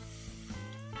for us?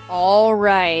 All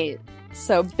right.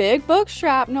 So big book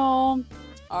shrapnel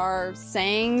are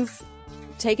sayings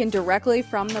taken directly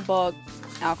from the book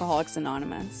Alcoholics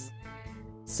Anonymous.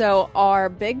 So our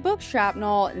big book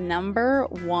shrapnel number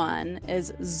 1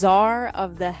 is Czar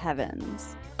of the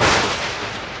Heavens.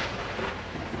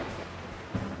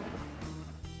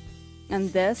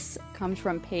 And this comes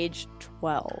from page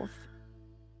 12.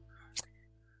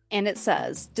 And it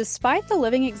says, despite the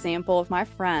living example of my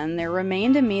friend, there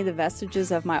remained in me the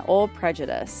vestiges of my old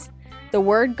prejudice. The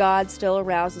word God still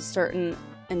arouses certain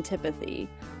antipathy.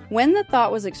 When the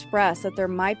thought was expressed that there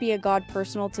might be a God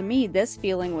personal to me, this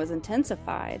feeling was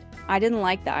intensified. I didn't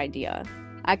like the idea.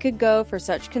 I could go for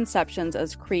such conceptions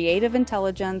as creative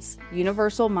intelligence,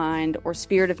 universal mind, or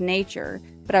spirit of nature,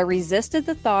 but I resisted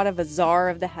the thought of a czar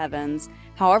of the heavens,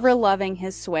 however loving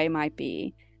his sway might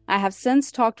be. I have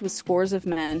since talked with scores of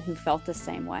men who felt the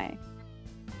same way.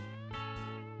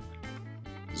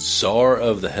 Czar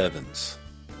of the heavens.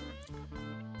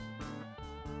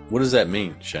 What does that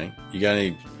mean, Shane? You got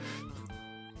any?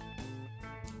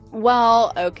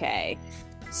 Well, okay.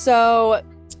 So,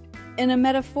 in a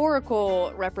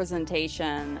metaphorical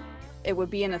representation, it would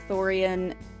be an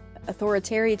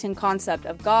authoritarian concept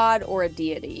of God or a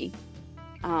deity.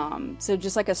 So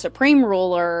just like a supreme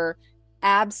ruler,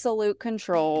 absolute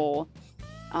control,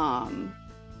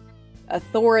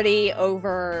 authority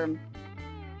over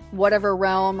whatever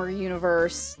realm or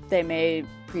universe they may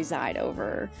preside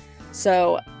over.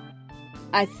 So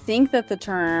I think that the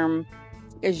term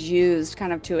is used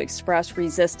kind of to express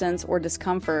resistance or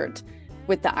discomfort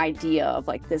with the idea of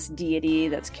like this deity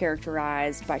that's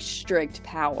characterized by strict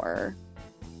power.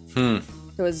 So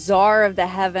a czar of the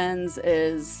heavens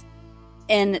is,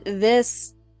 in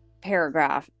this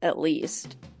paragraph at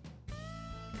least,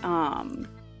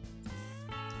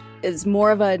 is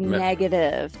more of a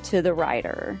negative to the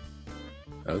writer.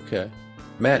 Okay.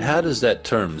 Matt, how does that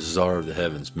term czar of the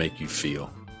heavens make you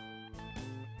feel?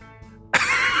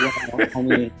 Well, I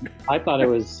mean, I thought it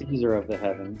was Caesar of the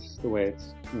heavens, the way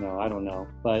it's, I don't know.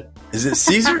 But is it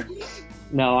Caesar?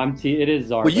 No, it is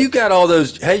czar. Well, you got all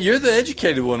those. Hey, you're the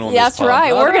educated one on this. That's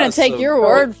right. We're going to take your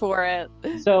word for it.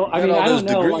 So, I mean, I don't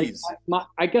know. Like,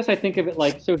 I guess I think of it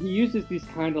like, so he uses these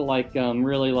kind of like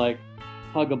really like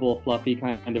huggable, fluffy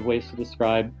kind of ways to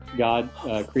describe God,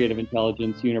 creative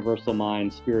intelligence, universal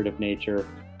mind, spirit of nature.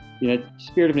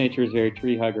 Spirit of nature is very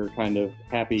tree hugger, kind of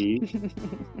happy.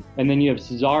 And then you have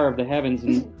Czar of the heavens,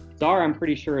 and Tsar, I'm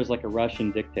pretty sure, is like a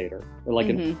Russian dictator, or like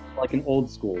an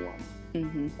old school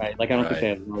one, right? Like I don't think they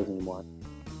have those anymore.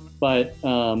 But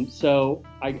so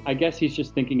I guess he's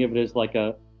just thinking of it as like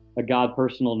a God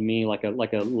personal to me, like a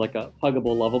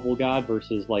huggable, lovable God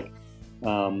versus like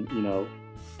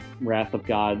wrath of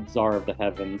God, Tsar of the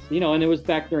heavens. And it was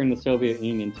back during the Soviet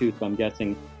Union too, so I'm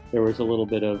guessing there was a little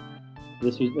bit of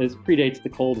this predates the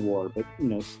Cold War, but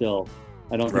still,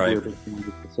 I don't think we were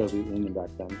with the Soviet Union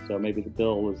back then. So maybe the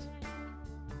bill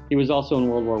he was also in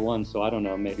World War I, so I don't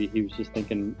know. Maybe he was just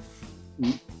thinking,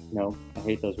 I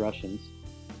hate those Russians.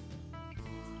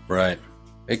 Right.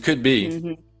 It could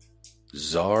be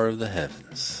Czar of the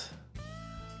heavens.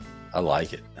 I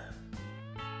like it.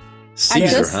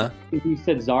 Caesar, huh? He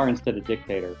said czar instead of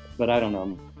dictator, but I don't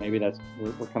know. Maybe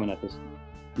we're coming at this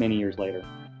many years later.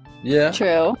 Yeah.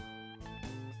 True.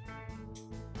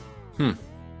 I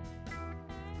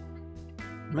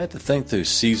have to think through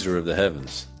Caesar of the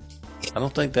heavens. I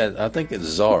think it's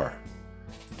czar,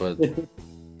 but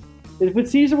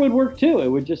Caesar would work too. It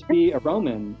would just be a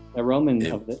Roman it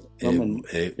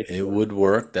would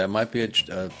work. That might be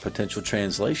a potential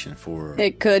translation for.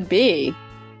 It could be.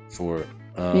 For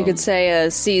you could say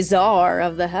a Caesar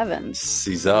of the heavens.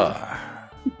 Caesar.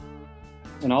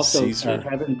 And also,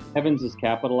 heavens is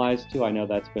capitalized too. I know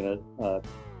that's been a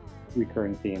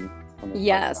recurring theme.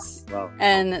 Yes. Wow.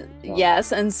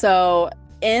 Yes. And so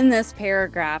in this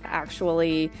paragraph,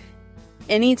 actually,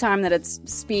 anytime that it's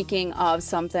speaking of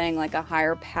something like a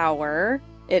higher power,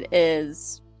 it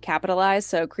is capitalized.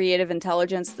 So creative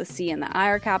intelligence, the C and the I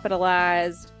are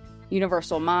capitalized.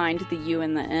 Universal mind, the U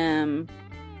and the M,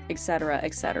 etc.,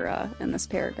 in this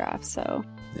paragraph. So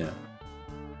yeah.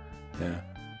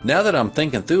 Now that I'm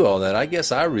thinking through all that, I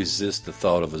guess I resist the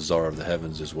thought of a czar of the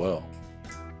heavens as well.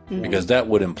 Because that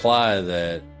would imply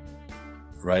that,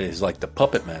 right, he's like the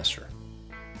puppet master.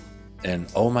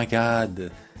 And, oh my God,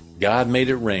 God made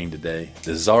it rain today.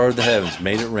 The Czar of the heavens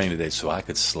made it rain today so I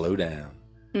could slow down.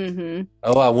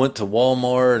 Oh, I went to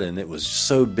Walmart and it was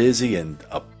so busy and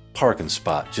a parking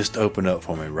spot just opened up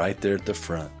for me right there at the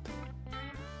front.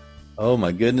 Oh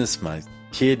my goodness, my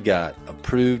kid got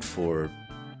approved for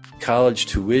college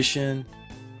tuition,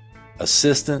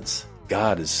 assistance.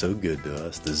 God is so good to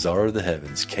us. The Czar of the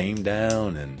heavens came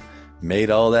down and made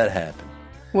all that happen.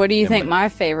 What do you think my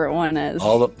favorite one is?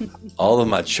 All of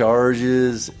my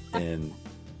charges and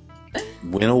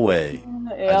went away.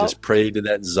 Yep. I just prayed to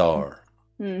that czar.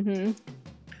 I'm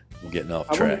getting off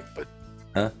track, but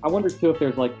I wonder too if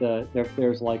there's like the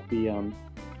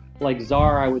like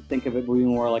Czar, I would think of it being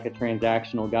more like a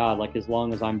transactional God. Like as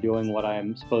long as I'm doing what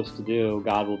I'm supposed to do,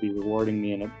 God will be rewarding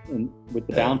me with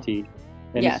the bounty.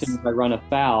 And as soon as I run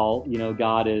afoul,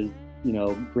 God is,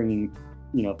 bringing,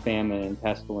 famine and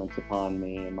pestilence upon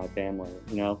me and my family.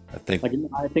 I think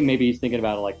maybe he's thinking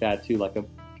about it like that too, like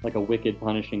a wicked,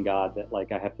 punishing God that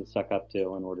like I have to suck up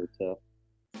to in order to,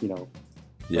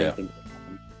 yeah,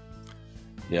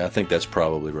 I think that's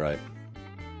probably right.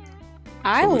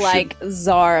 I like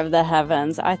Czar of the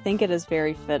Heavens. I think it is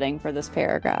very fitting for this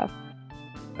paragraph.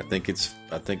 I think it's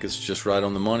just right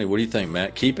on the money. What do you think,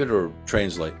 Matt? Keep it or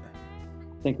translate?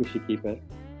 I think we should keep it.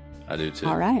 I do too.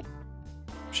 All right.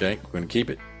 Shank, we're going to keep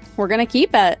it. We're going to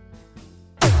keep it.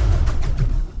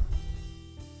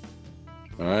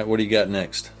 All right. What do you got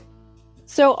next?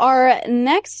 So our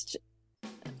next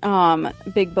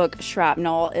big book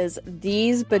shrapnel is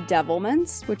These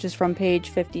Bedevilments, which is from page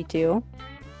 52.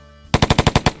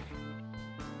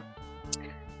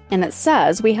 And it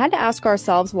says, we had to ask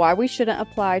ourselves why we shouldn't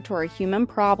apply to our human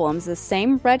problems the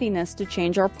same readiness to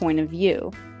change our point of view.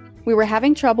 We were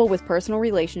having trouble with personal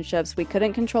relationships. We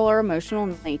couldn't control our emotional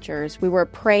natures. We were a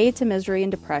prey to misery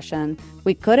and depression.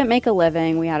 We couldn't make a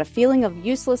living. We had a feeling of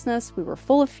uselessness. We were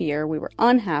full of fear. We were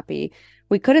unhappy.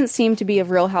 We couldn't seem to be of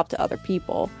real help to other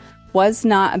people. Was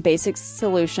not a basic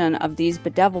solution of these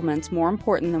bedevilments more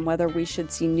important than whether we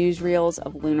should see newsreels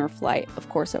of lunar flight? Of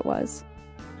course it was.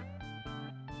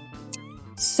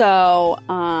 So,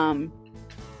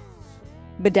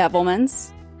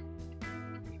 bedevilments.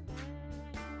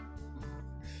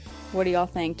 What do y'all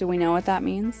think? Do we know what that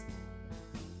means?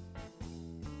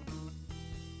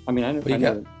 I mean, I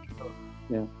know.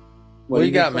 Yeah. What do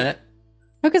you got, Matt?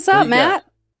 Hook us up, Matt.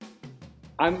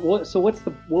 So what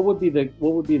would be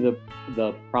the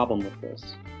problem with this?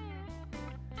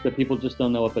 That people just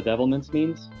don't know what bedevilments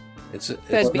means? It's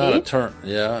not a term.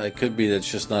 Yeah, it could be that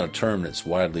it's just not a term that's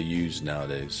widely used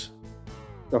nowadays.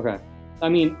 Okay. I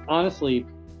mean, honestly,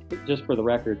 just for the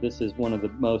record, this is one of the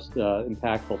most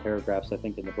impactful paragraphs I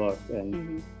think in the book,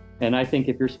 and I think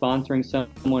if you're sponsoring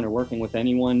someone or working with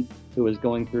anyone who is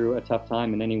going through a tough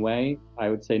time in any way, I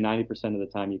would say 90% of the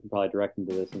time you can probably direct them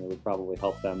to this, and it would probably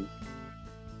help them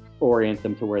orient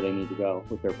them to where they need to go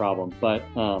with their problem. But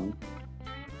I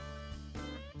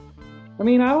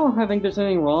mean, I don't think there's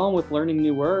anything wrong with learning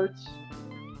new words.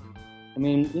 I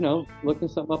mean, looking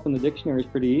something up in the dictionary is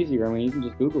pretty easy. I mean, you can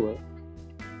just Google it.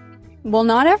 Well,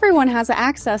 not everyone has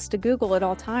access to Google at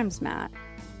all times, Matt.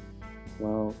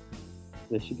 Well,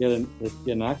 they should get an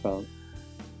iPhone.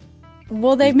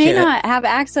 Well, they may not have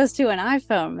access to an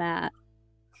iPhone, Matt.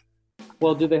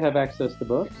 Well, do they have access to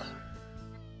books?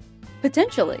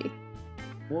 Potentially.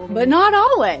 Well, but not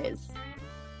always.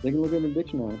 They can look in the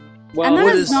dictionary. Well, and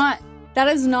that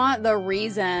is not the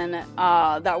reason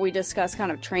that we discuss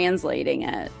kind of translating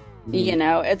it.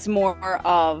 Mm-hmm. It's more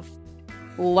of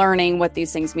learning what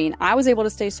these things mean. I was able to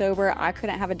stay sober. I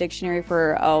couldn't have a dictionary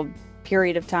for a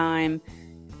period of time.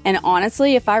 And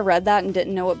honestly, if I read that and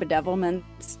didn't know what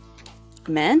bedevilments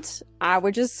meant, I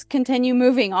would just continue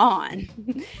moving on.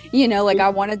 I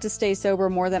wanted to stay sober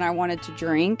more than I wanted to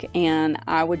drink. And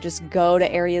I would just go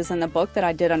to areas in the book that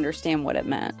I did understand what it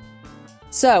meant.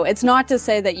 So it's not to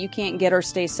say that you can't get or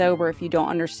stay sober if you don't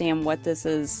understand what this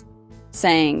is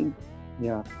saying.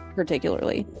 Yeah.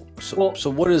 Particularly. So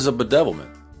what is a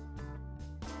bedevilment?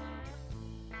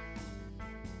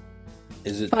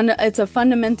 Is it? It's a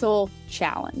fundamental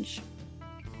challenge.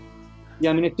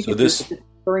 Yeah, I mean, I think it's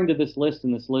referring to this list,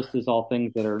 and this list is all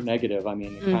things that are negative. I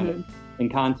mean, it kind of, in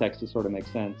context, it sort of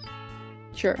makes sense.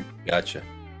 Sure. Gotcha.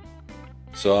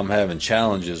 So I'm having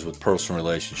challenges with personal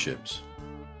relationships.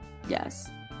 Yes.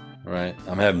 Right.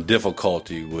 I'm having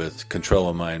difficulty with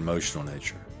controlling my emotional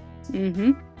nature.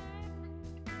 Mm-hmm.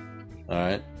 All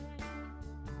right.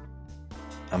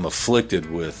 I'm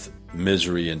afflicted with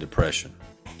misery and depression.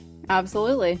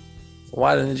 Absolutely.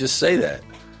 Why didn't it just say that?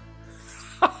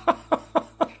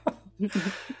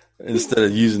 Instead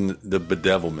of using the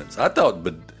bedevilments. I thought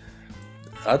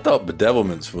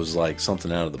bedevilments was like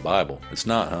something out of the Bible. It's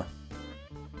not, huh?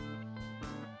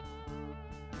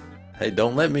 Hey,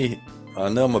 don't let me... I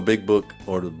know I'm a big book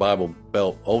or the Bible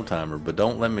Belt old timer, but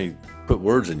don't let me put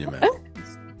words in your mouth.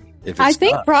 I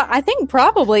think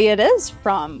probably it is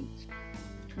from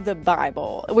the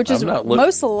Bible, which is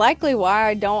most likely why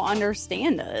I don't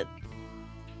understand it.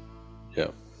 Yeah.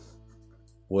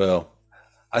 Well,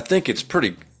 I think it's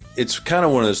kind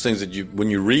of one of those things that when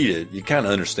you read it, you kind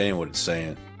of understand what it's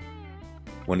saying.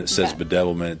 When it says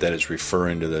bedevilment, that it's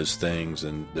referring to those things,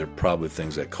 and they're probably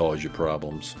things that cause you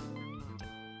problems.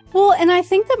 Well, and I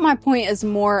think that my point is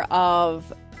more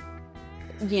of,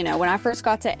 when I first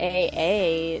got to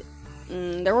AA,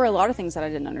 There were a lot of things that I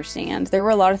didn't understand. There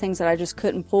were a lot of things that I just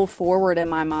couldn't pull forward in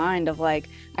my mind of like,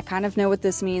 I kind of know what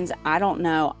this means. I don't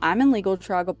know. I'm in legal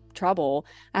trouble.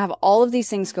 I have all of these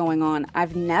things going on.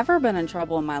 I've never been in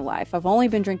trouble in my life. I've only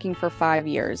been drinking for 5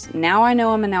 years. Now I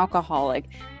know I'm an alcoholic.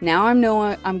 Now I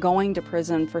know I'm going to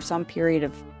prison for some period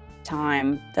of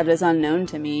time that is unknown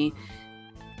to me.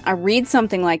 I read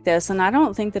something like this, and I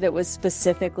don't think that it was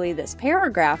specifically this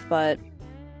paragraph, but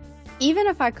even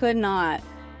if I could not,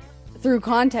 through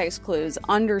context clues,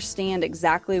 understand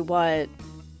exactly what,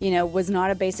 was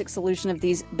not a basic solution of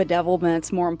these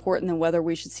bedevilments more important than whether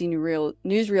we should see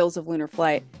newsreels of lunar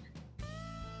flight.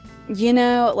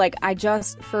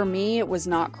 For me, it was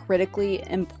not critically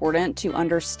important to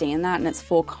understand that in its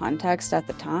full context at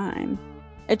the time.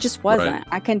 It just wasn't. Right.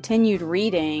 I continued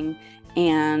reading,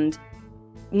 and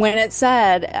when it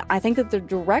said, I think that the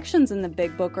directions in the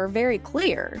big book are very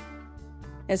clear.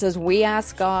 It says, we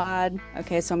ask God,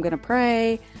 okay, so I'm going to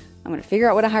pray. I'm going to figure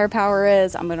out what a higher power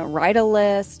is. I'm going to write a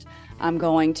list. I'm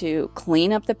going to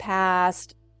clean up the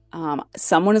past.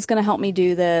 Someone is going to help me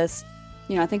do this.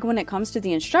 I think when it comes to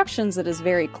the instructions, it is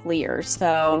very clear.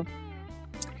 So,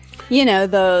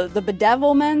 the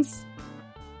bedevilments,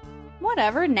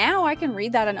 whatever. Now I can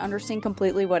read that and understand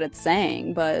completely what it's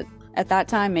saying. But at that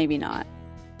time, maybe not.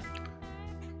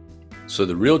 So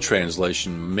the real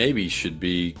translation maybe should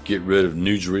be get rid of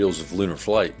newsreels of lunar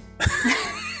flight.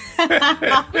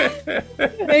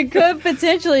 It could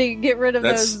potentially get rid of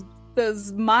those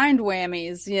mind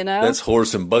whammies, That's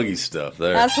horse and buggy stuff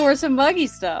there. That's horse and buggy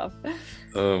stuff.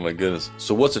 Oh my goodness.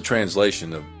 So what's a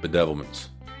translation of bedevilments?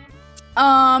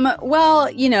 Well,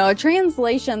 a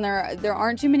translation, there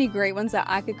aren't too many great ones that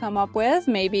I could come up with.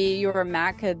 Maybe you or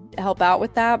Matt could help out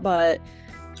with that, but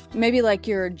maybe like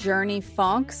your journey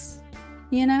funks.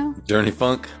 Journey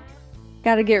funk.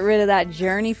 Got to get rid of that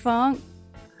journey funk.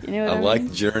 You know what I mean? Like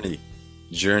journey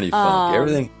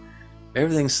funk.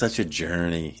 Everything's such a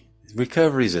journey.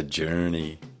 Recovery's a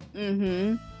journey.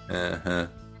 Mm-hmm.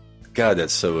 God,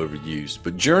 that's so overused.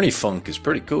 But journey funk is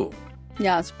pretty cool.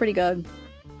 Yeah, it's pretty good.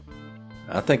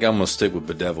 I think I'm gonna stick with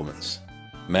bedevilments.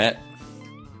 Matt.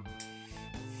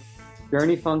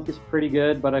 Journey funk is pretty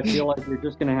good, but I feel like you're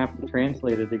just going to have to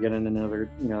translate it to get in another,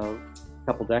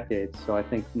 couple decades. So I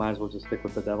think might as well just stick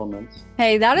with bedevilments.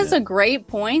 Hey, that is a great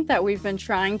point that we've been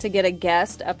trying to get a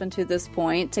guest up until this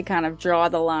point to kind of draw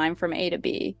the line from A to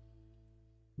B.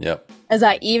 Yep. As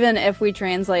that even if we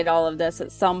translate all of this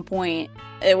at some point,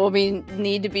 it will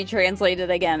need to be translated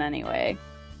again anyway.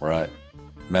 Right.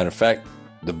 Matter of fact,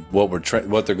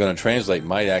 what they're going to translate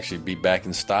might actually be back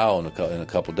in style in a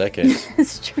couple decades.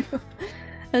 It's true.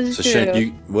 That's so true.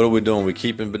 Shane, what are we doing? We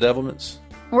keeping bedevilments?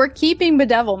 We're keeping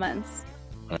bedevilments.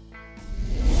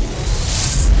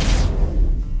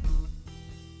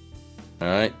 All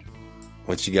right.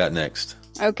 What you got next?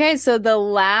 Okay, so the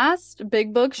last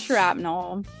big book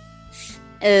shrapnel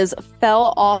is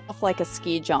fell off like a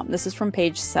ski jump. This is from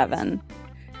page 7.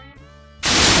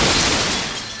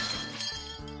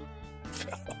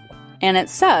 And it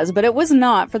says, but it was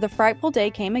not, for the frightful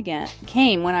day came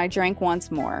when I drank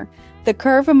once more. The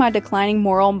curve of my declining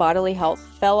moral and bodily health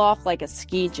fell off like a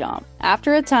ski jump.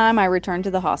 After a time, I returned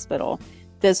to the hospital.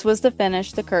 This was the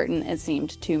finish, the curtain, it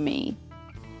seemed to me.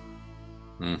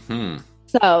 Mm-hmm.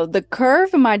 So, the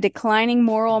curve of my declining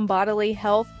moral and bodily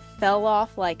health fell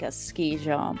off like a ski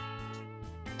jump.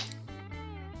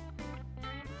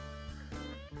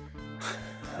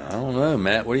 I don't know,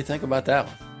 Matt. What do you think about that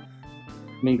one?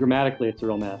 I mean, grammatically, it's a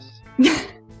real mess.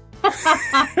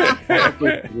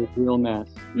 Grammatically, it's a real mess.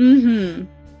 Mm-hmm.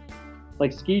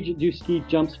 Like, do ski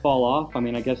jumps fall off? I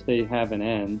mean, I guess they have an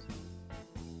end.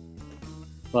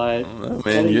 But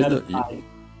setting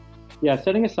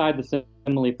aside the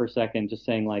simile for a second, just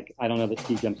saying, like, I don't know that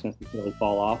ski jumps necessarily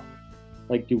fall off.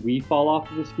 Like, do we fall off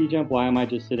of the ski jump? Why am I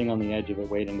just sitting on the edge of it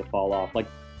waiting to fall off? Like,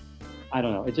 I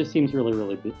don't know. It just seems really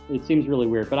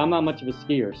weird. But I'm not much of a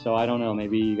skier, so I don't know.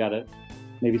 Maybe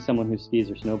someone who skis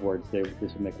or snowboards,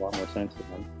 this would make a lot more sense to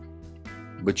them.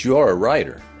 But you are a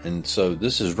writer, and so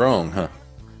this is wrong, huh?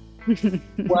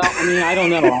 Well, I mean, I don't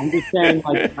know. I'm just saying,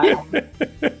 like,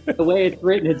 the way it's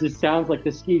written, it just sounds like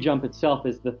the ski jump itself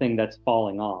is the thing that's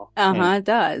falling off. It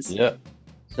does. Yep.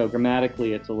 So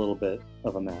grammatically, it's a little bit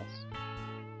of a mess.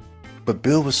 But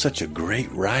Bill was such a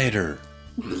great writer.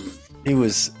 He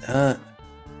was,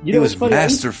 he was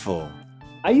masterful.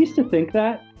 I used to think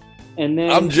that, and then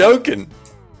I'm joking.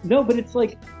 No, but it's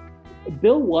like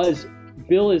Bill is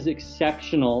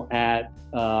exceptional at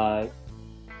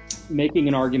making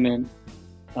an argument,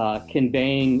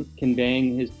 conveying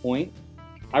his point.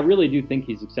 I really do think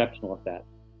he's exceptional at that.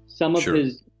 Some of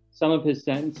his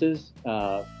sentences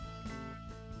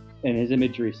and his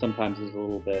imagery sometimes is a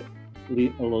little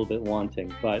bit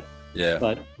wanting. Yeah.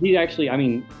 But he actually, I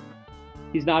mean,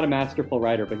 he's not a masterful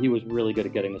writer, but he was really good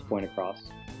at getting his point across.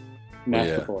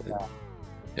 Masterful at that.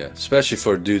 Yeah, especially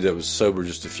for a dude that was sober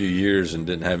just a few years and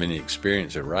didn't have any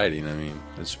experience at writing. I mean,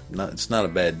 it's not a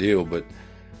bad deal, but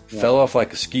fell off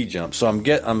like a ski jump. So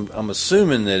I'm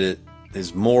assuming that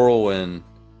his moral and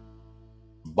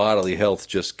bodily health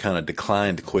just kind of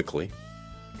declined quickly.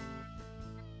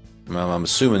 I'm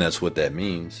assuming that's what that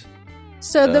means.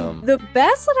 So the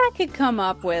best that I could come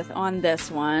up with on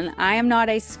this one, I am not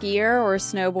a skier or a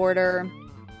snowboarder.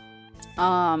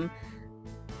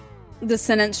 The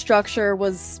sentence structure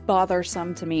was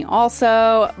bothersome to me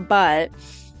also, but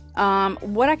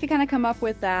what I could kind of come up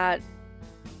with that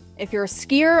if you're a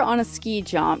skier on a ski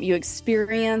jump, you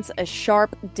experience a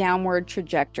sharp downward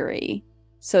trajectory.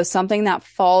 So something that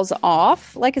falls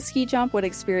off like a ski jump would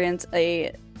experience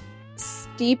a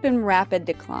steep and rapid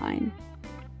decline.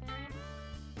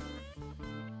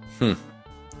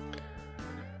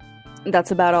 That's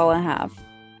about all I have.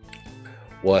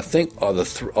 Well, I think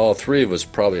all three of us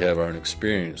probably have our own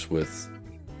experience with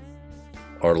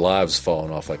our lives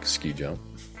falling off like a ski jump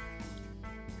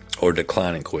or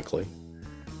declining quickly.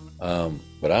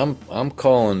 But I'm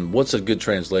calling. What's a good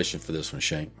translation for this one,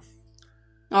 Shank?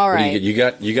 All right. You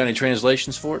got any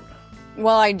translations for it?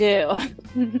 Well, I do.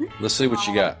 Let's see what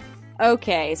you got.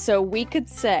 Okay, so we could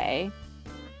say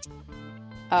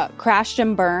crashed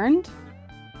and burned.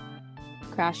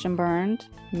 Crashed and burned.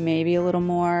 Maybe a little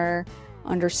more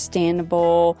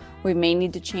understandable. We may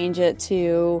need to change it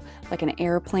to like an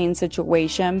airplane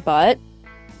situation, but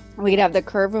we could have the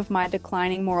curve of my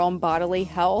declining moral and bodily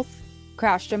health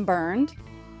crashed and burned.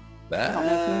 I don't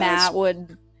know if Matt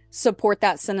would support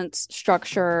that sentence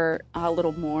structure a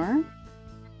little more.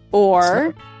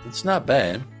 Or it's not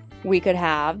bad. We could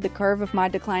have the curve of my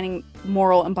declining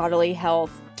moral and bodily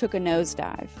health took a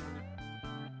nosedive.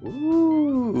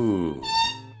 Ooh.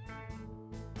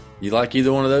 You like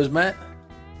either one of those, Matt?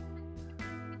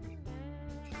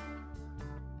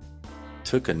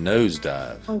 Took a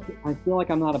nosedive. I feel like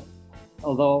I'm not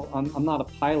a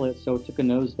pilot, so took a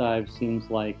nosedive seems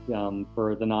like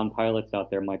for the non-pilots out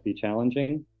there might be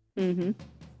challenging. Mm-hmm.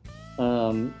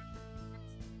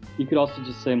 You could also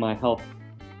just say my health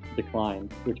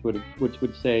declined, which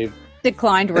would save.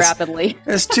 Declined rapidly.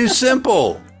 It's too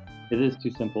simple. It is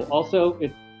too simple. Also,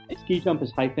 ski jump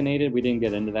is hyphenated. We didn't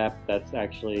get into that. But that's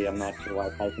actually, I'm not sure why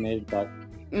it's hyphenated, but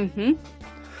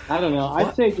I don't know.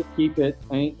 I'd say just keep it.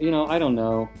 I don't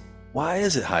know. Why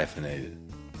is it hyphenated?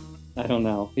 I don't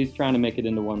know. He's trying to make it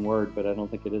into one word, but I don't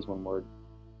think it is one word.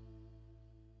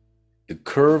 The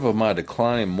curve of my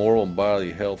declining moral and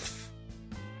bodily health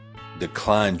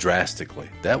declined drastically.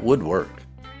 That would work.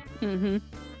 Mm-hmm.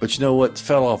 But you know what?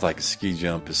 Fell off like a ski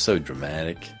jump is so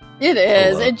dramatic. It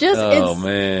is.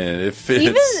 Man, it fits.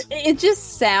 Even it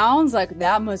just sounds like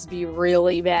that must be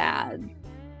really bad.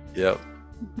 Yep.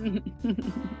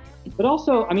 But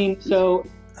also, I mean, so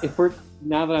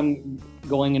now that I'm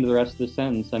going into the rest of the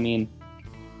sentence, I mean,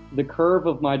 the curve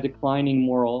of my declining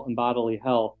moral and bodily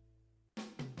health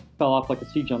fell off like a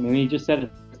ski jump. I mean, he just said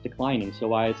it's declining, so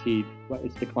why is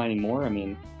it's declining more? I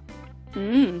mean,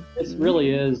 this really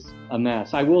is a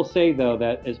mess. I will say, though,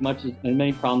 that as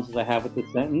many problems as I have with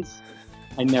this sentence,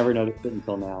 I never noticed it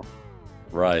until now.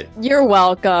 Right. You're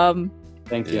welcome.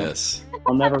 Thank you. Yes.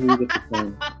 I'll never read it the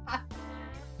same.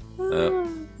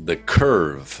 The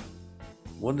curve.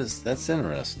 That's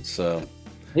interesting. So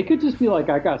he could just be like,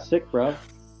 I got sick, bro.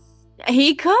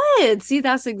 He could. See,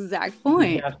 that's the exact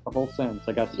point. That's the whole sentence.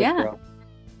 I got sick, bro.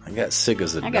 I got sick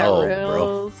as a I dog, got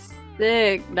real bro.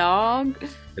 Sick, dog.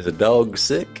 Is a dog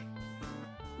sick?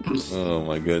 Oh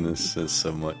my goodness, that's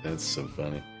so much. That's so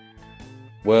funny.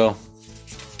 Well,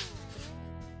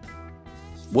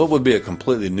 what would be a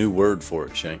completely new word for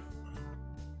it, Shane?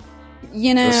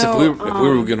 You know, if we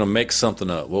were going to make something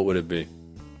up, what would it be?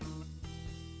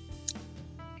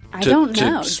 I don't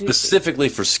know. Specifically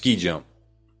for ski jump.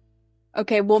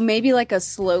 Okay, well, maybe like a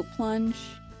slope plunge.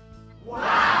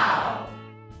 Wow.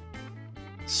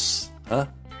 Huh?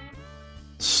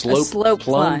 Slope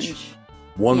plunge?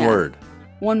 One word.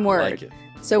 One word. I like it.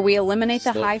 So we eliminate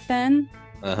the hyphen.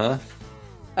 A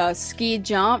ski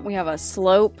jump. We have a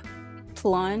slope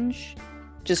plunge.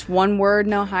 Just one word,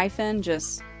 no hyphen.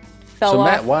 Just fell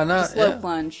off. Matt, why not? Slope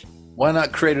plunge. Why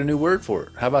not create a new word for it?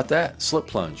 How about that? Slip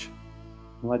plunge.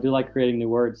 Well, I do like creating new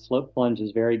words. Slope plunge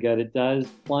is very good. It does.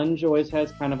 Plunge always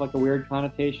has kind of like a weird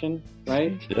connotation,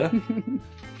 right? Yeah.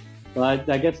 But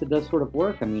I guess it does sort of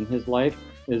work. I mean, his life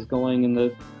is going in the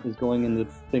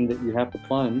thing that you have to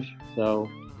plunge. So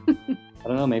I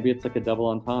don't know. Maybe it's like a double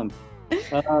entendre.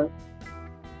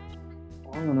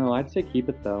 I don't know. I'd say keep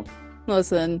it though.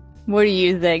 Listen, what do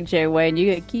you think, Jay Wayne?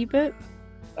 You gonna keep it?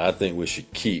 I think we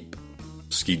should keep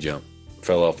ski jump.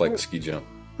 Fell off like a ski jump.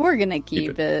 We're gonna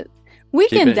keep it. We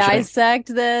Keep can it, Shane. dissect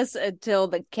this until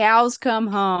the cows come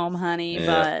home, honey, Yeah.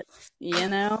 but you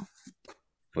know,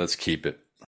 Let's keep it.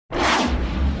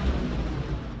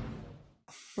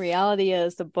 reality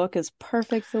is the book is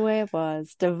perfect the way it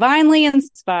was, divinely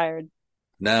inspired.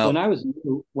 Now, When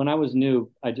I was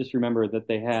new, I just remember that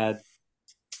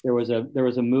there was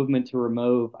a movement to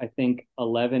remove, I think,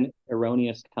 11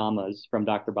 erroneous commas from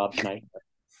Dr. Bob's Nightmare.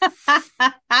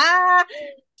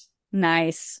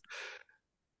 Nice.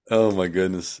 oh my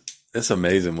goodness, it's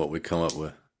amazing what we come up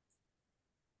with.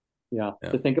 Yeah,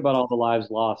 Yeah. to think about all the lives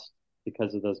lost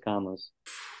because of those commas.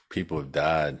 People have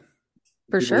died.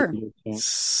 For People sure. can't-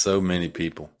 So many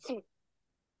people.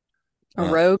 A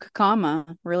rogue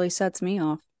comma really sets me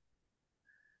off.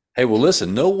 Hey, well,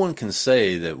 listen, no one can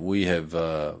say that we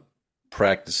have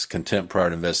practiced contempt prior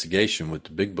to investigation with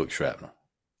the big book shrapnel.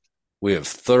 We have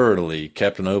thoroughly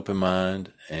kept an open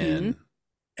mind and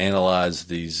analyzed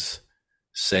these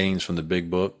sayings from the big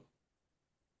book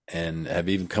and have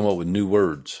even come up with new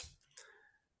words.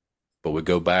 But we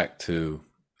go back to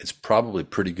it's probably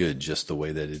pretty good just the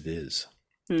way that it is.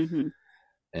 Mm-hmm.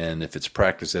 And if it's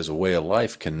practiced as a way of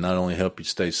life, can not only help you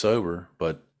stay sober,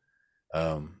 but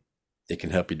it can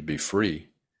help you to be free.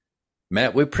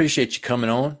 Matt, we appreciate you coming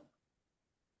on.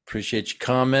 Appreciate your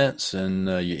comments and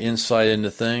your insight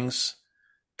into things.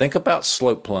 Think about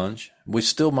slope plunge. We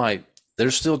still might,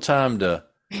 there's still time to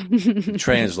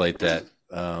translate that.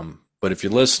 But if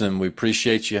you're listening, we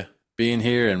appreciate you being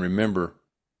here. And remember,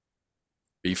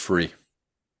 be free.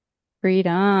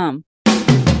 Freedom.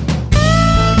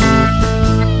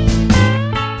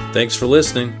 Thanks for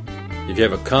listening. If you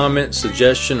have a comment,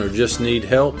 suggestion, or just need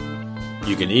help,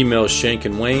 you can email Shank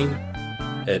and Wayne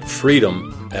at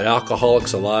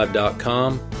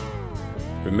freedom@alcoholicsalive.com.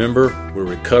 Remember, we're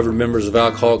recovered members of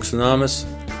Alcoholics Anonymous,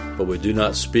 but we do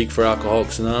not speak for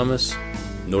Alcoholics Anonymous,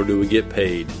 nor do we get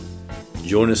paid.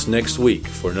 Join us next week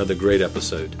for another great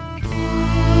episode.